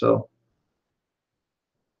then. So,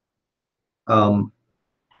 again,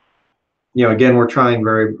 we're trying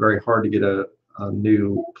very, very hard to get a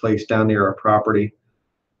new place down near our property.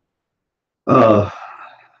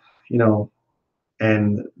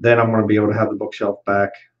 And then I'm going to be able to have the bookshelf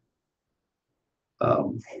back.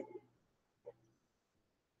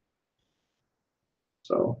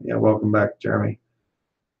 So, yeah, welcome back, Jeremy.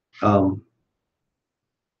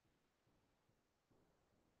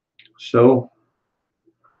 So,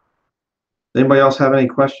 anybody else have any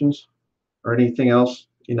questions or anything else?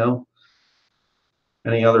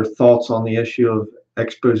 Any other thoughts on the issue of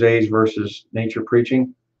exposés versus nature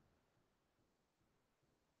preaching?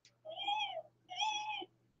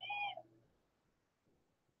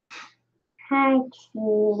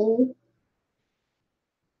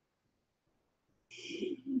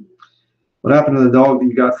 What happened to the dog that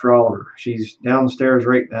you got for Oliver? She's downstairs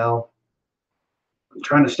right now,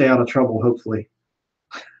 trying to stay out of trouble, hopefully.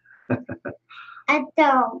 A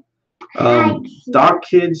dog. Doc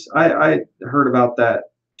Kids, I heard about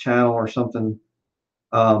that channel or something.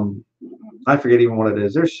 I forget even what it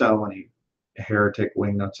is. There's so many heretic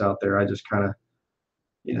wingnuts out there. I just kind of,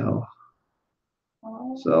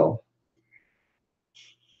 so.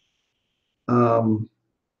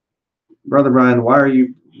 Brother Bryan,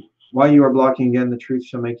 why you are blocking again? The Truth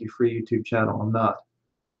Shall Make You Free YouTube channel. I'm not.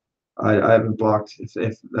 I haven't blocked.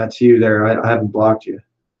 If that's you there, I haven't blocked you.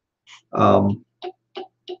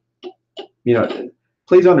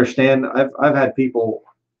 Please understand. I've had people,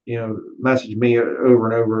 message me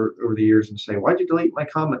over and over the years and say, "Why'd you delete my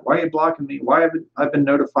comment? Why are you blocking me? Why haven't I been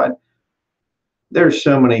notified?" There's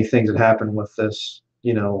so many things that happen with this,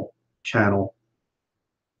 channel.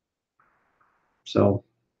 So,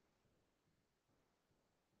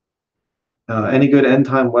 any good end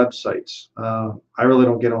time websites? I really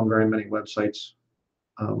don't get on very many websites,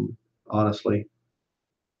 honestly.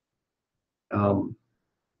 What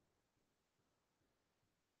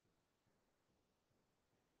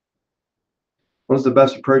is the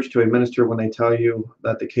best approach to a minister when they tell you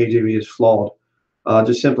that the KJV is flawed?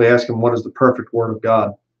 Just simply ask them, what is the perfect Word of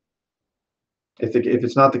God? If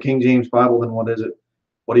it's not the King James Bible, then what is it?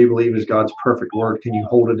 What do you believe is God's perfect Word? Can you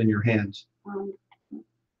hold it in your hands?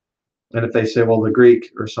 And if they say, well, the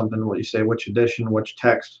Greek or something, what you say, which edition, which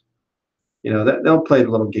text, they'll play a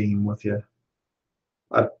little game with you.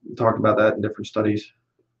 I've talked about that in different studies.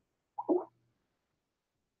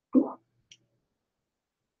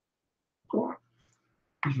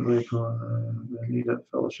 I need that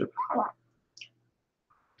fellowship.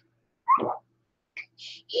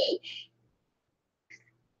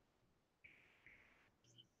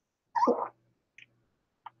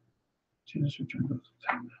 Jesus returned.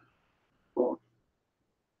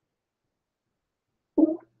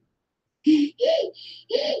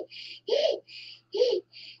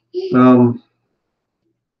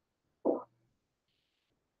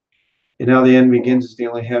 And Now the End Begins is the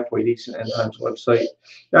only halfway decent end times website.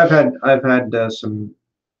 I've had some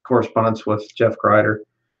correspondence with Jeff Grider,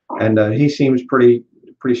 and he seems pretty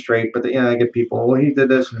straight. But I get people, well, he did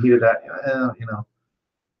this and he did that.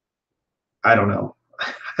 I don't know.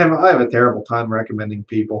 I have a terrible time recommending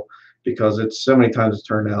people because it's so many times it's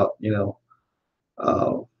turned out,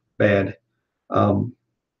 bad.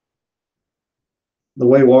 The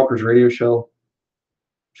Way Walker's radio show,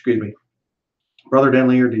 excuse me, Brother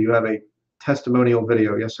Denlinger, do you have a testimonial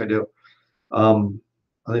video? Yes, I do. I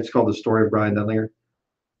think it's called The Story of Bryan Denlinger.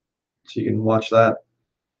 So you can watch that.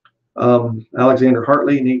 Alexander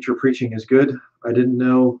Hartley, nature preaching is good. I didn't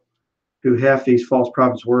know who half these false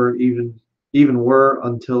prophets were, even were,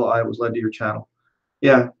 until I was led to your channel.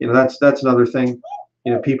 Yeah, that's another thing.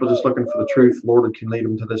 People just looking for the truth. Lord can lead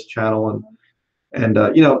them to this channel, and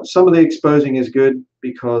some of the exposing is good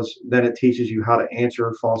because then it teaches you how to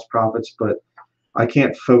answer false prophets. But I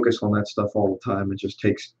can't focus on that stuff all the time. It just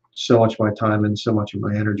takes so much of my time and so much of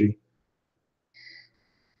my energy.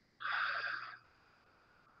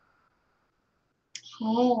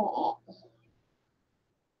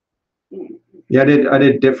 Yeah, I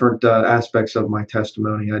did different aspects of my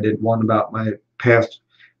testimony. I did one about my past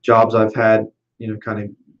jobs I've had. Kind of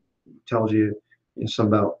tells you, some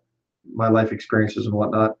about my life experiences and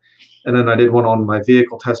whatnot. And then I did one on my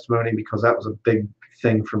vehicle testimony because that was a big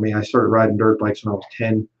thing for me. I started riding dirt bikes when I was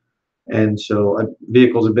 10, and so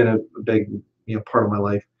vehicles have been a big part of my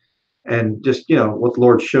life. And just what the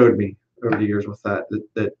Lord showed me over the years with that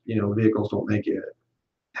vehicles don't make you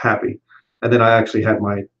happy. And then I actually had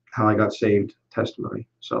my how I got saved testimony.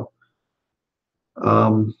 So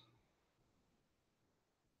um,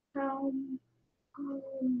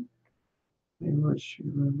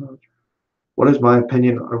 what is my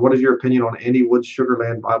opinion, or what is your opinion on Andy Wood's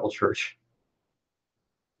Sugarland Bible Church?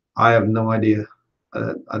 I have no idea.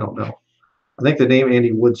 I don't know. I think the name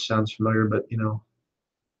Andy Wood sounds familiar, but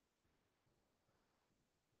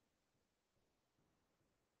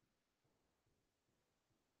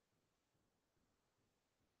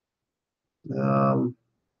um,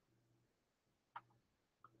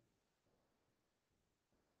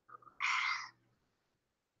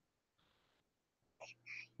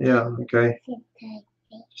 yeah, okay.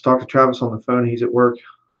 Just talk to Travis on the phone. He's at work,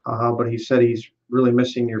 but he said he's really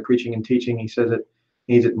missing your preaching and teaching. He says it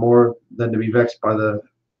needs it more than to be vexed by the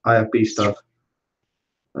IFB stuff.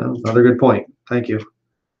 Well, another good point. Thank you.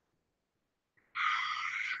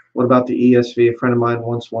 What about the ESV? A friend of mine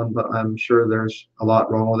wants one, but I'm sure there's a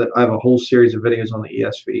lot wrong with it. I have a whole series of videos on the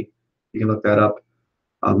ESV. You can look that up.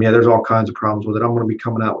 Yeah, there's all kinds of problems with it. I'm going to be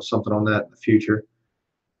coming out with something on that in the future.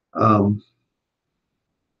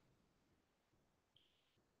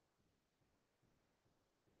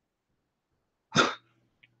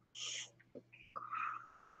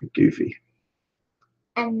 Goofy.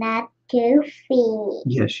 I'm not goofy.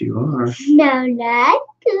 Yes, you are. No, not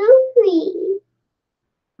goofy.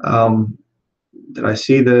 Did I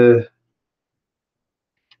see the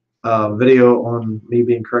video on me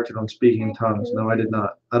being corrected on speaking in tongues? No, I did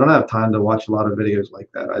not. I don't have time to watch a lot of videos like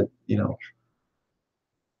that.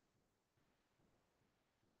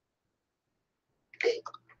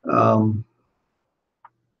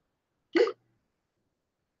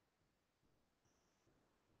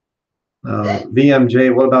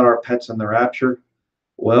 VMJ, what about our pets and the rapture?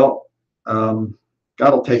 Well, God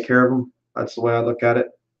will take care of them. That's the way I look at it.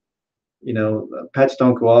 Pets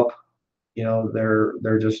don't go up.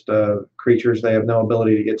 They're just creatures. They have no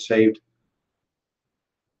ability to get saved.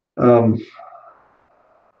 Not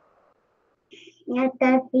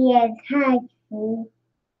that he is happy.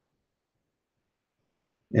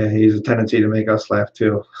 Yeah, he has a tendency to make us laugh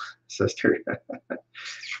too, sister. A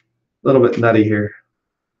little bit nutty here.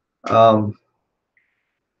 But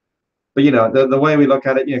the way we look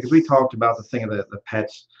at it, because we talked about the thing of the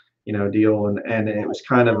pets, deal, and it was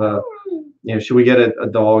kind of a, should we get a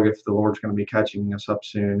dog if the Lord's going to be catching us up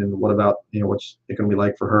soon, and what about, what's it going to be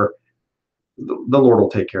like for her? The Lord will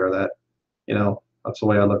take care of that. That's the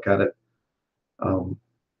way I look at it.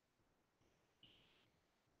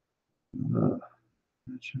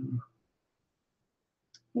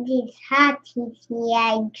 This hot is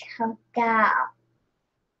like hot.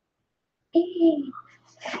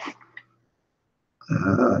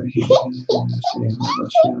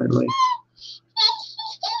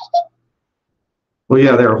 Well,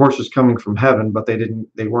 yeah, there are horses coming from heaven, but they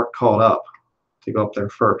weren't called up to go up there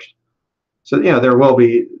first. So, there will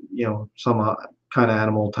be, some kind of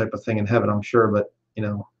animal type of thing in heaven, I'm sure, but,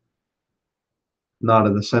 not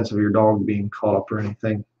in the sense of your dog being caught up or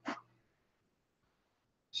anything.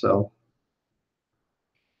 So.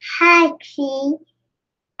 Happy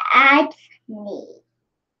at me.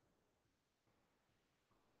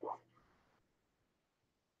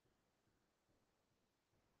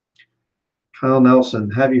 Kyle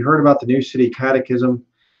Nelson, have you heard about the New City Catechism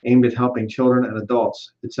aimed at helping children and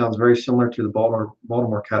adults? It sounds very similar to the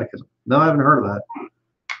Baltimore Catechism. No, I haven't heard of that.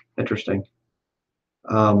 Interesting.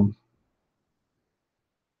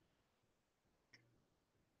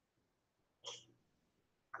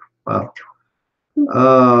 Wow.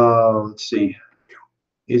 Let's see.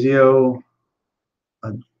 Izio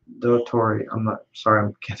Dotori. I'm not sorry,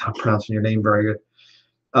 I'm not pronouncing your name very good.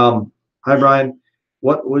 Hi, Brian.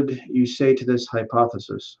 What would you say to this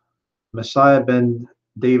hypothesis? Messiah ben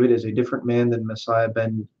David is a different man than Messiah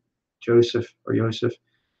ben Joseph or Joseph.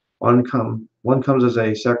 One comes as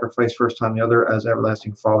a sacrifice first time, the other as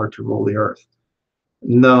everlasting Father to rule the earth.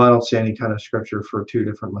 No, I don't see any kind of scripture for two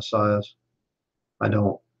different messiahs. I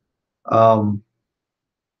don't.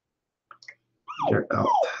 There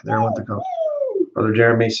went the call. Brother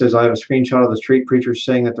Jeremy says, I have a screenshot of the street preacher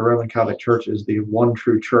saying that the Roman Catholic Church is the one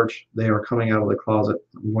true church. They are coming out of the closet.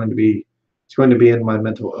 It's going to be in my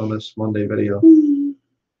mental illness Monday video.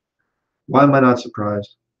 Why am I not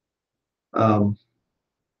surprised?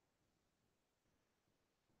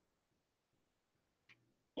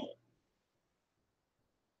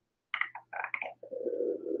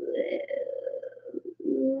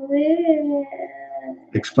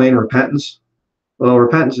 Explain repentance. Well,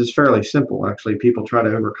 repentance is fairly simple, actually. People try to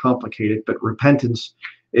overcomplicate it, but repentance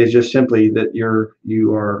is just simply that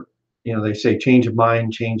you are, they say change of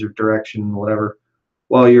mind, change of direction, whatever.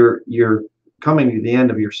 Well, you're coming to the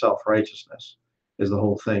end of your self-righteousness is the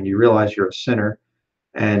whole thing. You realize you're a sinner,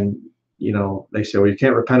 and they say, well, you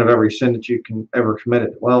can't repent of every sin that you can ever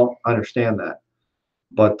committed. Well, I understand that,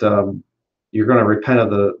 but you're going to repent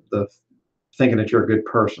of the thinking that you're a good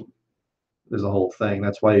person is the whole thing.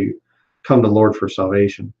 That's why you come to the Lord for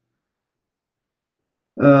salvation.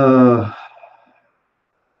 Do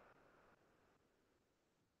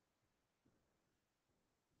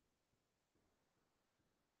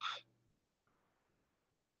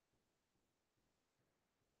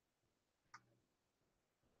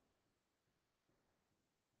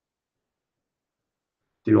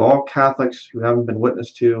all Catholics who haven't been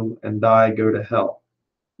witnessed to and die go to hell?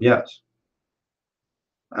 Yes,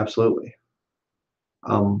 absolutely.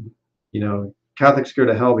 Catholics go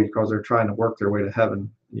to hell because they're trying to work their way to heaven.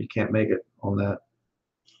 You can't make it on that.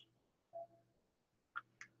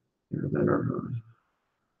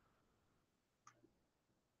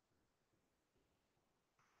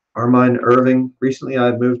 Armine Irving, recently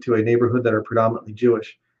I've moved to a neighborhood that are predominantly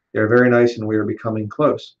Jewish. They are very nice and we are becoming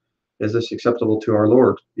close. Is this acceptable to our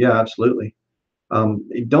Lord? Yeah, absolutely.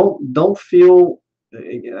 Don't feel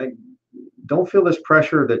this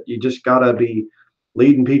pressure that you just gotta be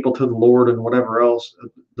leading people to the Lord and whatever else.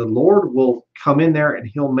 The Lord will come in there and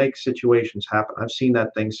He'll make situations happen. I've seen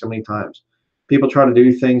that thing so many times. People try to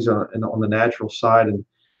do things on the natural side, and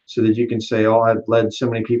so that you can say, "Oh, I've led so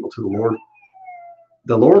many people to the Lord."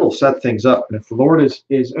 The Lord will set things up, and if the Lord is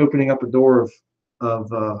opening up a door of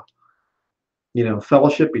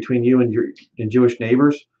fellowship between you and your Jewish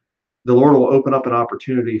neighbors, the Lord will open up an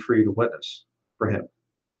opportunity for you to witness for Him.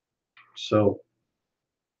 So,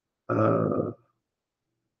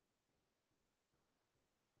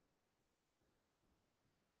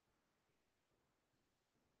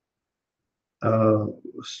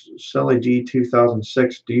 Sully G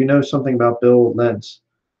 2006. Do you know something about Bill Lentz,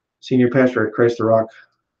 senior pastor at Christ the Rock,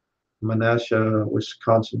 Menasha,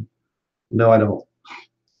 Wisconsin? No, I don't.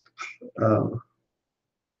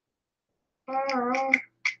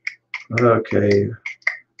 Okay,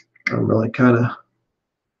 I'm really I'm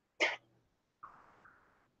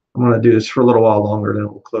going to do this for a little while longer, then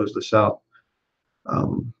we'll close this out.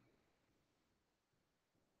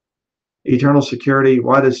 Eternal security.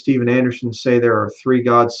 Why does Steven Anderson say there are three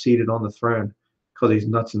gods seated on the throne? Because he's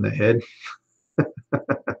nuts in the head.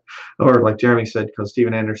 Or like Jeremy said, because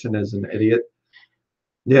Steven Anderson is an idiot.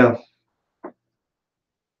 Yeah.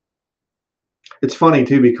 It's funny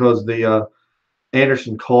too, because the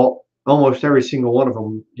Anderson cult, almost every single one of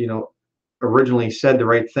them, originally said the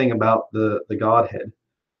right thing about the Godhead,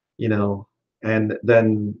 and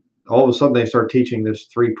then all of a sudden they start teaching this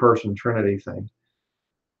three-person Trinity thing.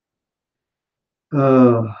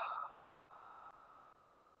 Are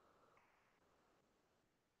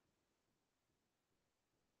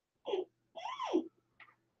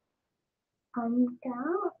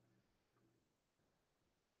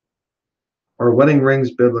wedding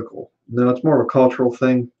rings biblical? No, it's more of a cultural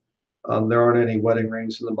thing. There aren't any wedding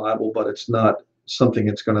rings in the Bible, but it's not something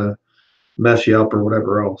that's going to mess you up or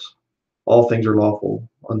whatever else. All things are lawful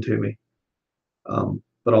unto me,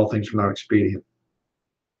 but all things are not expedient.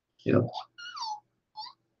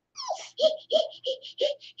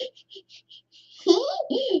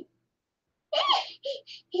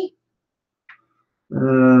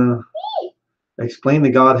 Explain the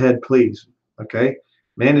Godhead, please. Okay,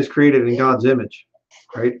 man is created in God's image,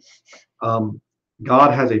 right?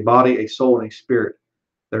 God has a body, a soul, and a spirit.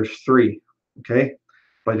 There's three, okay,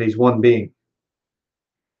 but He's one being.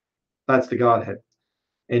 That's the Godhead.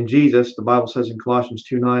 in Jesus, the Bible says in Colossians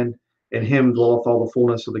 2:9, in him dwelleth all the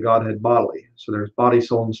fullness of the Godhead bodily. So there's body,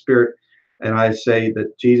 soul, and spirit. And I say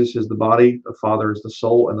that Jesus is the body, the Father is the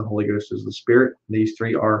soul, and the Holy Ghost is the spirit. These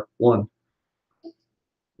three are one.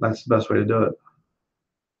 That's the best way to do it.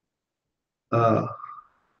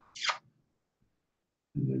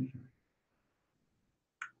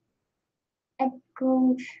 It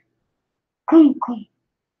goes. Come.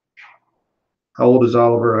 How old is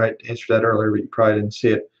Oliver? I answered that earlier, but you probably didn't see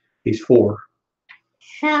it. He's 4.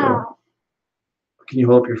 So. Can you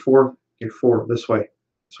hold up your 4? Your 4 this way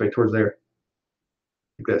towards there,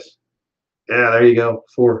 like this. Yeah, there you go.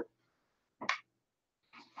 4.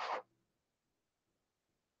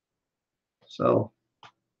 So.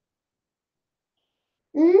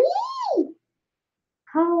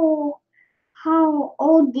 How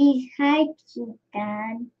old is Hachi,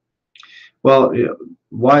 Dad? Well,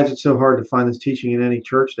 why is it so hard to find this teaching in any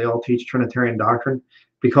church? They all teach Trinitarian doctrine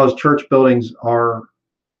because church buildings are,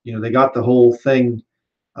 they got the whole thing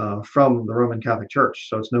from the Roman Catholic Church.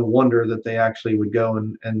 So it's no wonder that they actually would go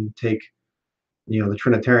and take, the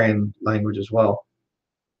Trinitarian language as well.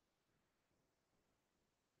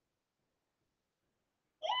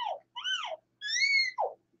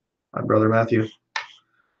 My brother Matthew.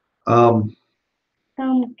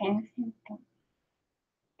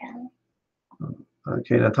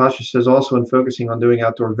 Okay, Natasha says also in focusing on doing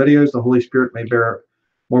outdoor videos, the Holy Spirit may bear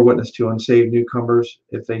more witness to unsaved newcomers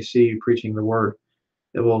if they see you preaching the word.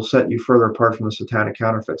 It will set you further apart from the satanic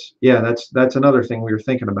counterfeits. Yeah, that's another thing we were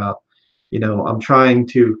thinking about. I'm trying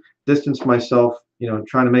to distance myself,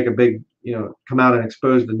 trying to make a big, come out and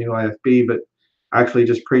expose the new IFB, but actually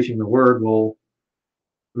just preaching the word will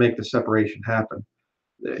make the separation happen.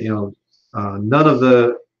 None of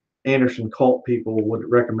the Anderson cult people would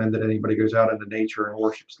recommend that anybody goes out into nature and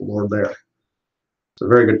worships the Lord there. It's a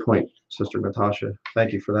very good point, Sister Natasha.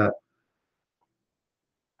 Thank you for that.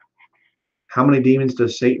 How many demons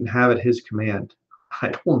does Satan have at his command?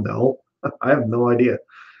 I don't know. I have no idea.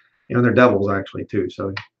 They're devils actually too,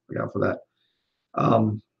 so look out for that.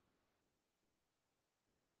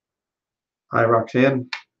 Hi, Roxanne.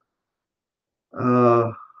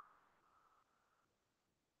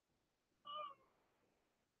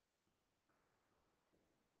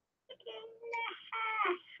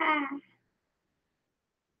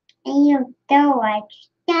 You don't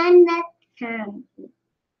understand that sound.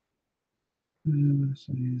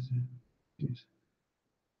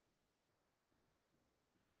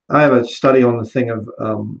 I have a study on the thing of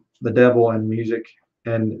the devil and music,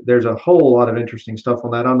 and there's a whole lot of interesting stuff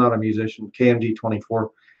on that. I'm not a musician. KMG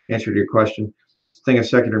 24 answered your question. Thing of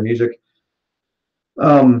secular music.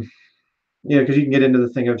 Because you can get into the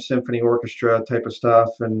thing of symphony orchestra type of stuff,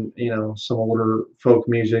 and some older folk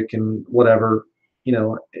music and whatever.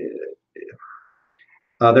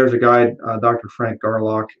 There's a guy, Dr. Frank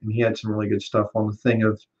Garlock, and he had some really good stuff on the thing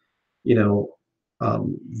of,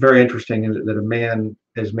 very interesting that a man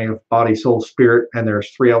is made of body, soul, spirit, and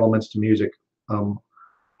there's 3 elements to music: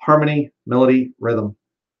 harmony, melody, rhythm,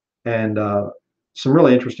 and some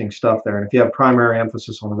really interesting stuff there. And if you have primary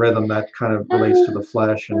emphasis on rhythm, that kind of relates to the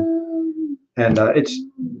flesh, and it's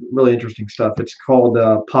really interesting stuff. It's called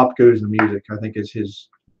 "Pop Goes the Music," I think is his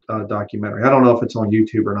documentary. I don't know if it's on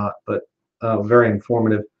YouTube or not, but very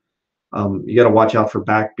informative. You got to watch out for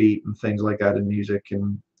backbeat and things like that in music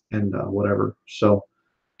and whatever. So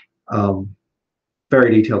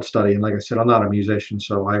very detailed study. And like I said, I'm not a musician,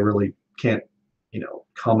 so I really can't,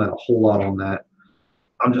 comment a whole lot on that.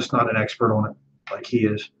 I'm just not an expert on it like he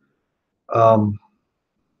is. I'm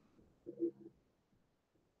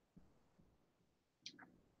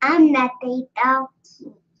not a dog.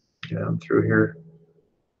 Yeah, I'm through here.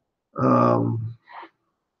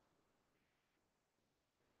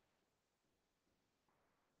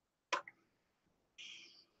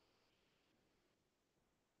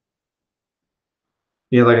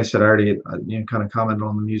 Yeah, like I said, I already kind of commented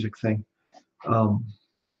on the music thing.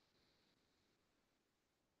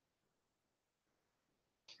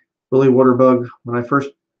 Billy Waterbug, when I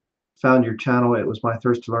first found your channel, it was my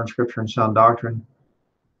thirst to learn scripture and sound doctrine.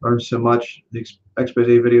 Learned so much. The expose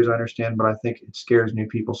videos I understand, but I think it scares new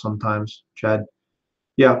people sometimes. Chad,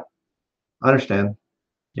 yeah, I understand.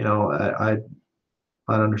 I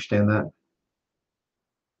understand that.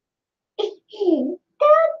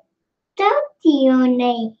 Don't you on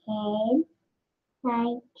the head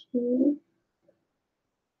like you?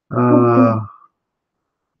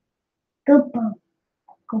 Go boom,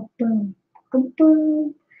 go boom, go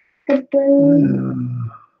boom, go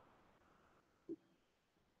boom.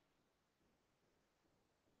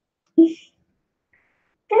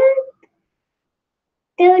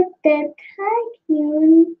 the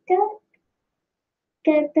cartoon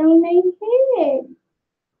got on my head.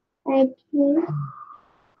 I think.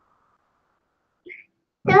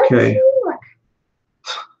 Okay.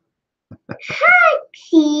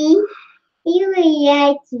 Taxi, you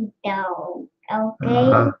like it dog,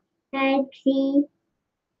 okay? Taxi,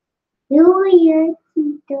 you like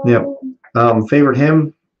it dog. Yep. Favorite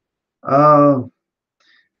hymn? Kind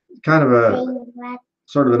of a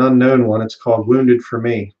sort of an unknown one. It's called "Wounded for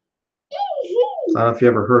Me." I don't know if you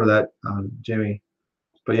ever heard of that, Jimmy.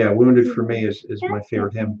 But yeah, "Wounded for Me" is my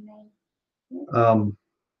favorite hymn.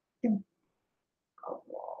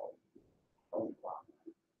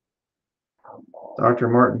 Dr.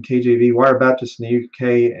 Martin, KJV. Why are Baptists in the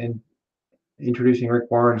UK and introducing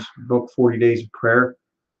Rick Warren's book 40 Days of Prayer?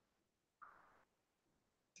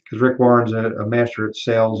 Because Rick Warren's a master at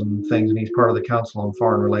sales and things, and he's part of the Council on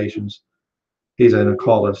Foreign Relations. He's an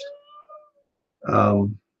occultist.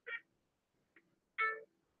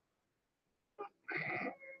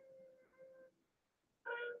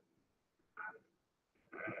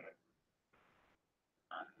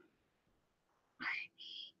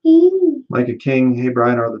 Micah King, hey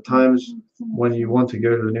Brian, are the times when you want to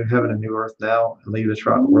go to the new heaven and new earth now and leave this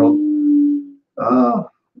rotten world?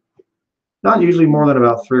 Not usually more than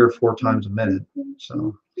about 3 or 4 times a minute.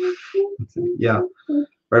 So, yeah,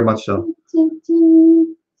 very much so.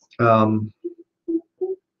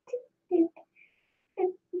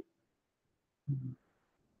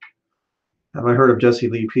 Have I heard of Jesse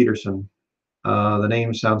Lee Peterson? The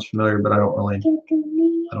name sounds familiar, but I don't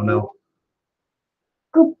know.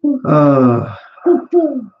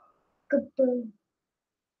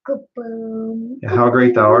 Yeah, How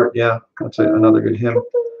Great Thou Art. Yeah, that's another good hymn.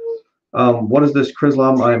 What is this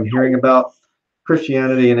Chrislam I am hearing about?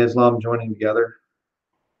 Christianity and Islam joining together.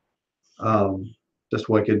 Just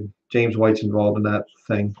wicked. James White's involved in that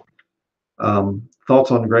thing.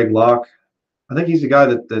 Thoughts on Greg Locke? I think he's the guy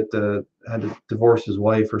that had to divorce his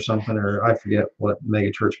wife or something, or I forget what,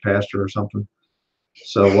 mega church pastor or something.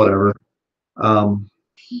 So whatever.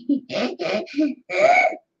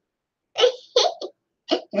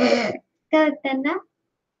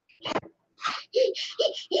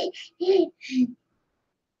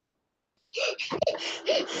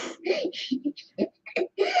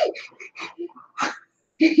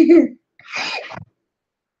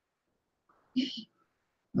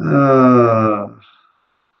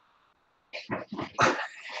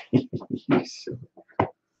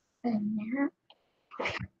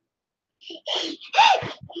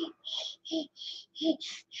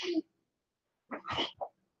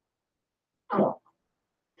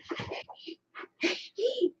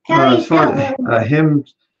 As far as him,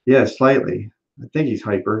 yeah, slightly. I think he's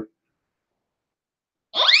hyper.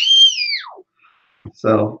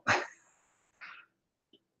 So, as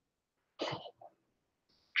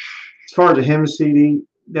far as a hymn CD,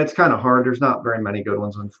 that's kind of hard. There's not very many good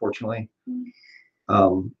ones, unfortunately.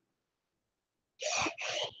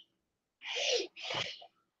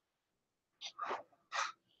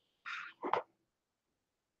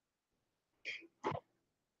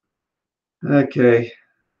 Okay.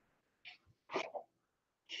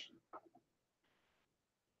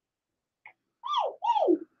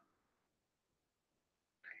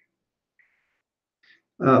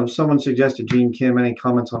 Someone suggested Gene Kim. Any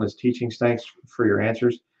comments on his teachings? Thanks for your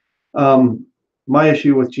answers. My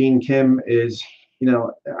issue with Gene Kim is,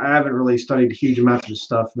 I haven't really studied huge amounts of his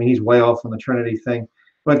stuff. I mean, he's way off on the Trinity thing.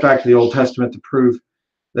 Went back to the Old Testament to prove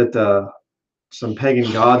that some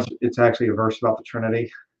pagan gods, it's actually a verse about the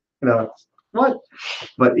Trinity. What?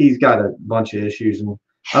 But he's got a bunch of issues, and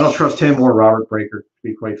I don't trust him or Robert Breaker, to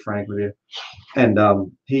be quite frank with you. And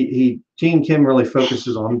Gene Kim really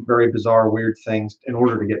focuses on very bizarre, weird things in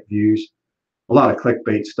order to get views. A lot of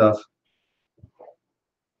clickbait stuff.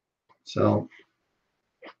 So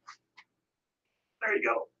there you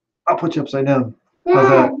go. I'll put you upside down. How's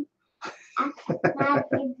that? That's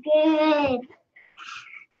good.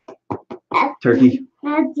 Turkey.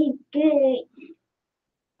 That's good.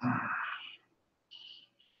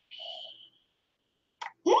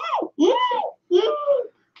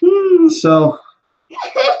 So. How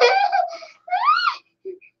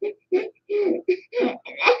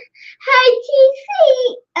do you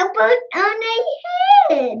see about on my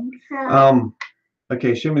head?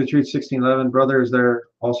 Okay, Show Me the Truth 16:11. Brother, is there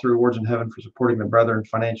also rewards in heaven for supporting the brethren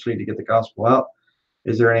financially to get the gospel out?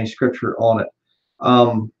 Is there any scripture on it?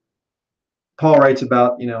 Paul writes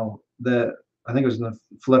about, I think it was in the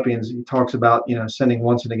Philippians, he talks about, sending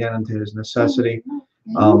once and again into his necessity,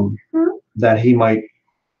 that he might,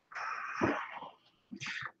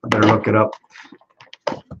 I better look it up.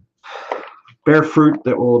 bear fruit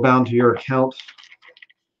that will abound to your account.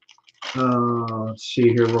 Let's see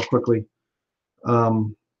here real quickly.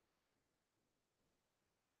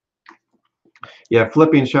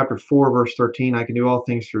 Philippians chapter 4, verse 13. I can do all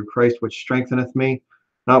things through Christ, which strengtheneth me.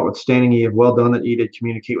 Notwithstanding, ye have well done that ye did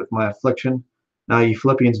communicate with my affliction. Now ye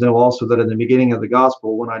Philippians know also that in the beginning of the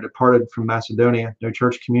gospel, when I departed from Macedonia, no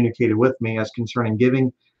church communicated with me as concerning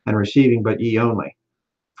giving and receiving, but ye only.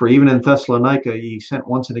 For even in Thessalonica ye sent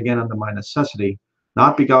once and again unto my necessity,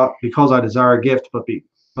 not because I desire a gift,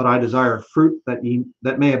 but I desire fruit that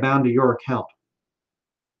may abound to your account.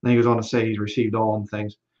 Then he goes on to say he's received all in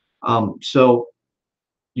things. So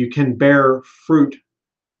you can bear fruit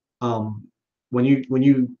when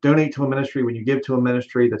you donate to a ministry, when you give to a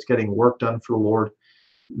ministry that's getting work done for the Lord,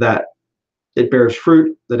 that it bears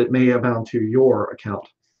fruit, that it may abound to your account.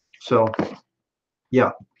 So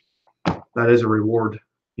yeah, that is a reward,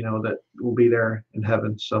 that will be there in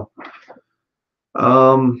heaven. So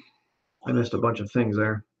I missed a bunch of things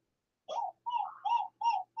there.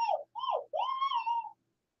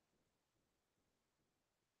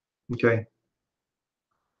 Okay.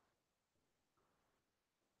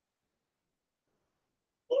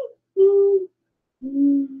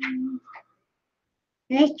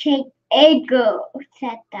 Let's check ego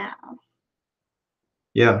set down.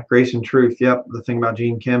 Yeah, grace and truth. Yep, the thing about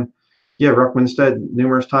Gene Kim. Yeah, Ruckman said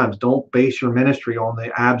numerous times, don't base your ministry on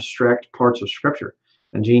the abstract parts of Scripture.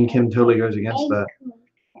 And Gene Kim totally goes against that.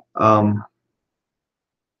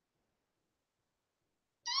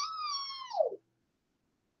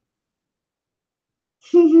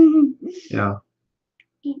 Yeah.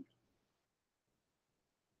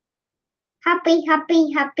 Happy.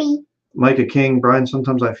 Micah King, Brian,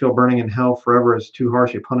 sometimes I feel burning in hell forever is too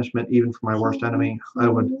harsh a punishment, even for my worst enemy. I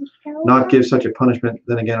would not give such a punishment.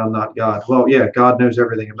 Then again, I'm not God. Well, yeah, God knows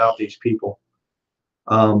everything about these people.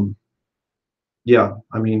 Yeah,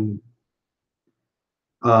 I mean,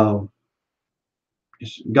 God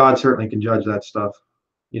certainly can judge that stuff.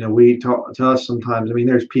 We talk to us sometimes. I mean,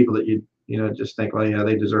 there's people that you just think, well, yeah,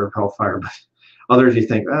 they deserve hellfire, but others you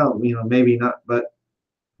think, well, maybe not. But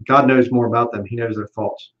God knows more about them. He knows their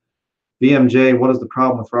faults. BMJ, what is the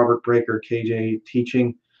problem with Robert Breaker, KJ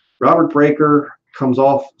teaching? Robert Breaker comes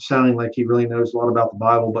off sounding like he really knows a lot about the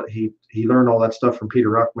Bible, but he learned all that stuff from Peter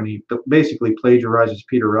Ruckman. He basically plagiarizes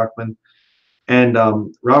Peter Ruckman. And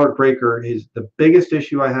Robert Breaker, the biggest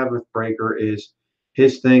issue I have with Breaker is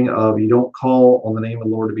his thing of you don't call on the name of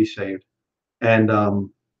the Lord to be saved. And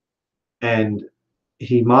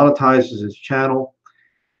he monetizes his channel.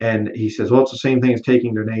 And he says, well, it's the same thing as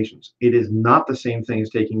taking donations. It is not the same thing as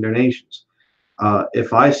taking donations.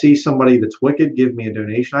 If I see somebody that's wicked, give me a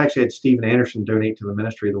donation. I actually had Stephen Anderson donate to the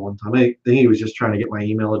ministry the one time. I think he was just trying to get my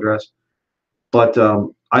email address. But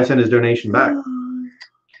I sent his donation back.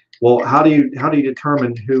 Well, how do you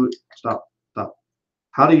determine who? Stop.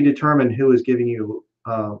 How do you determine who is giving you?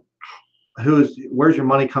 Where's your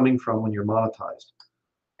money coming from when you're monetized?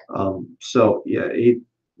 So yeah,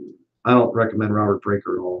 I don't recommend Robert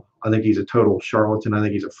Breaker at all. I think he's a total charlatan. I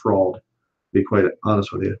think he's a fraud, to be quite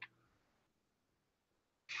honest with you.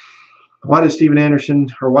 Why does Anderson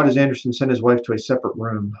send his wife to a separate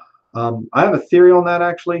room? I have a theory on that,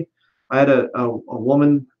 actually. I had a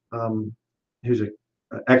woman who's an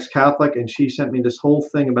ex-Catholic, and she sent me this whole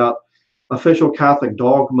thing about official Catholic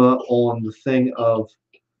dogma on the thing of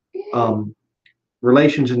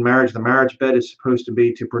relations in marriage. The marriage bed is supposed to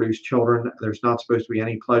be to produce children. There's not supposed to be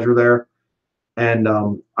any pleasure there. And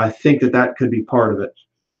I think that could be part of it,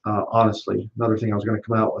 honestly. Another thing I was going to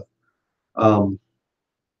come out with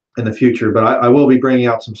in the future. But I will be bringing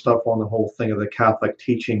out some stuff on the whole thing of the Catholic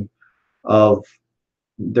teaching of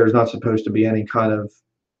there's not supposed to be any kind of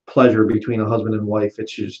pleasure between a husband and wife.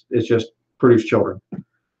 It's just produce children.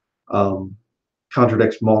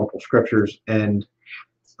 Contradicts multiple scriptures. And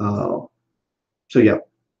so, yeah,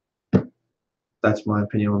 that's my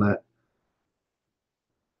opinion on that.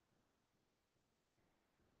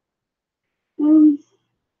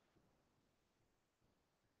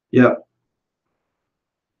 Yeah.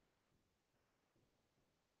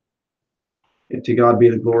 And to God be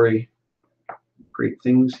the glory. Great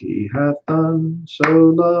things he hath done, so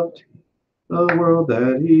loved the world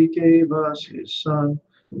that he gave us his son.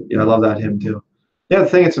 Yeah, I love that hymn too. Yeah, the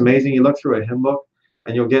thing that's amazing, you look through a hymn book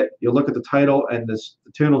and you'll look at the title and the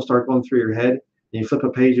tune will start going through your head, and you flip a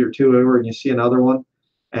page or two over and you see another one,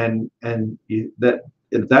 and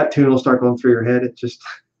that tune will start going through your head. It just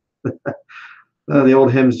the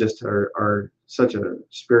old hymns just are such a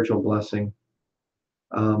spiritual blessing.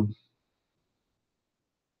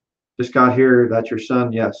 Just got here. That's your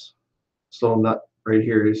son. Yes. This little nut right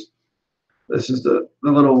here this is the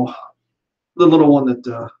little the little one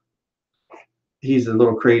that he's a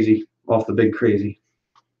little crazy off the big crazy.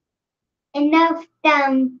 Enough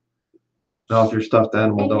Off your stuffed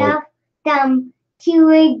animal dog. enough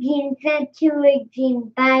children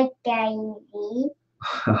by Daisy.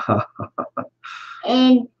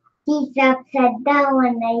 And he's upside down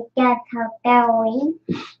when I get her going.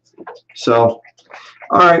 So,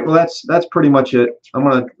 all right. Well, that's pretty much it. I'm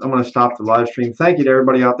gonna stop the live stream. Thank you to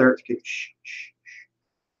everybody out there. Okay, shh, shh.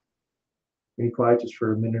 Be quiet just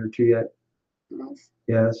for a minute or two yet.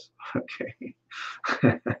 Yes. Okay.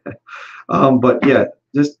 But yeah,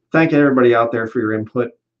 just thank everybody out there for your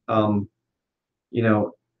input. You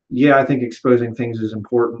know, yeah, I think exposing things is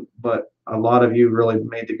important, but a lot of you really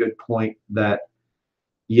made the good point that,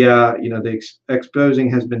 yeah, you know, the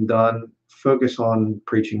exposing has been done. Focus on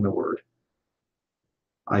preaching the word.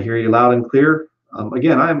 I hear you loud and clear.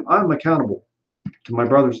 Again, I'm accountable to my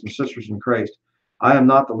brothers and sisters in Christ. I am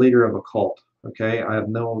not the leader of a cult. Okay, I have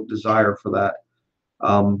no desire for that.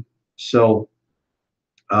 So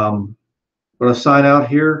I'm going to sign out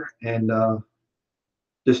here and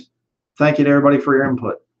just thank you to everybody for your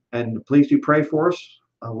input. And please do pray for us.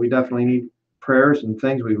 We definitely need prayers and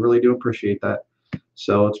things. We really do appreciate that.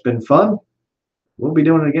 So it's been fun. We'll be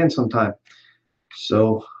doing it again sometime.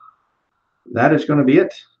 So that is going to be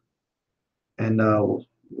it. And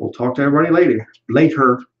we'll talk to everybody later.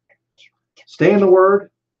 Stay in the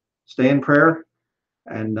Word, stay in prayer,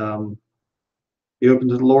 and be open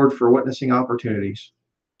to the Lord for witnessing opportunities.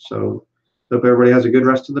 So hope everybody has a good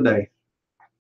rest of the day.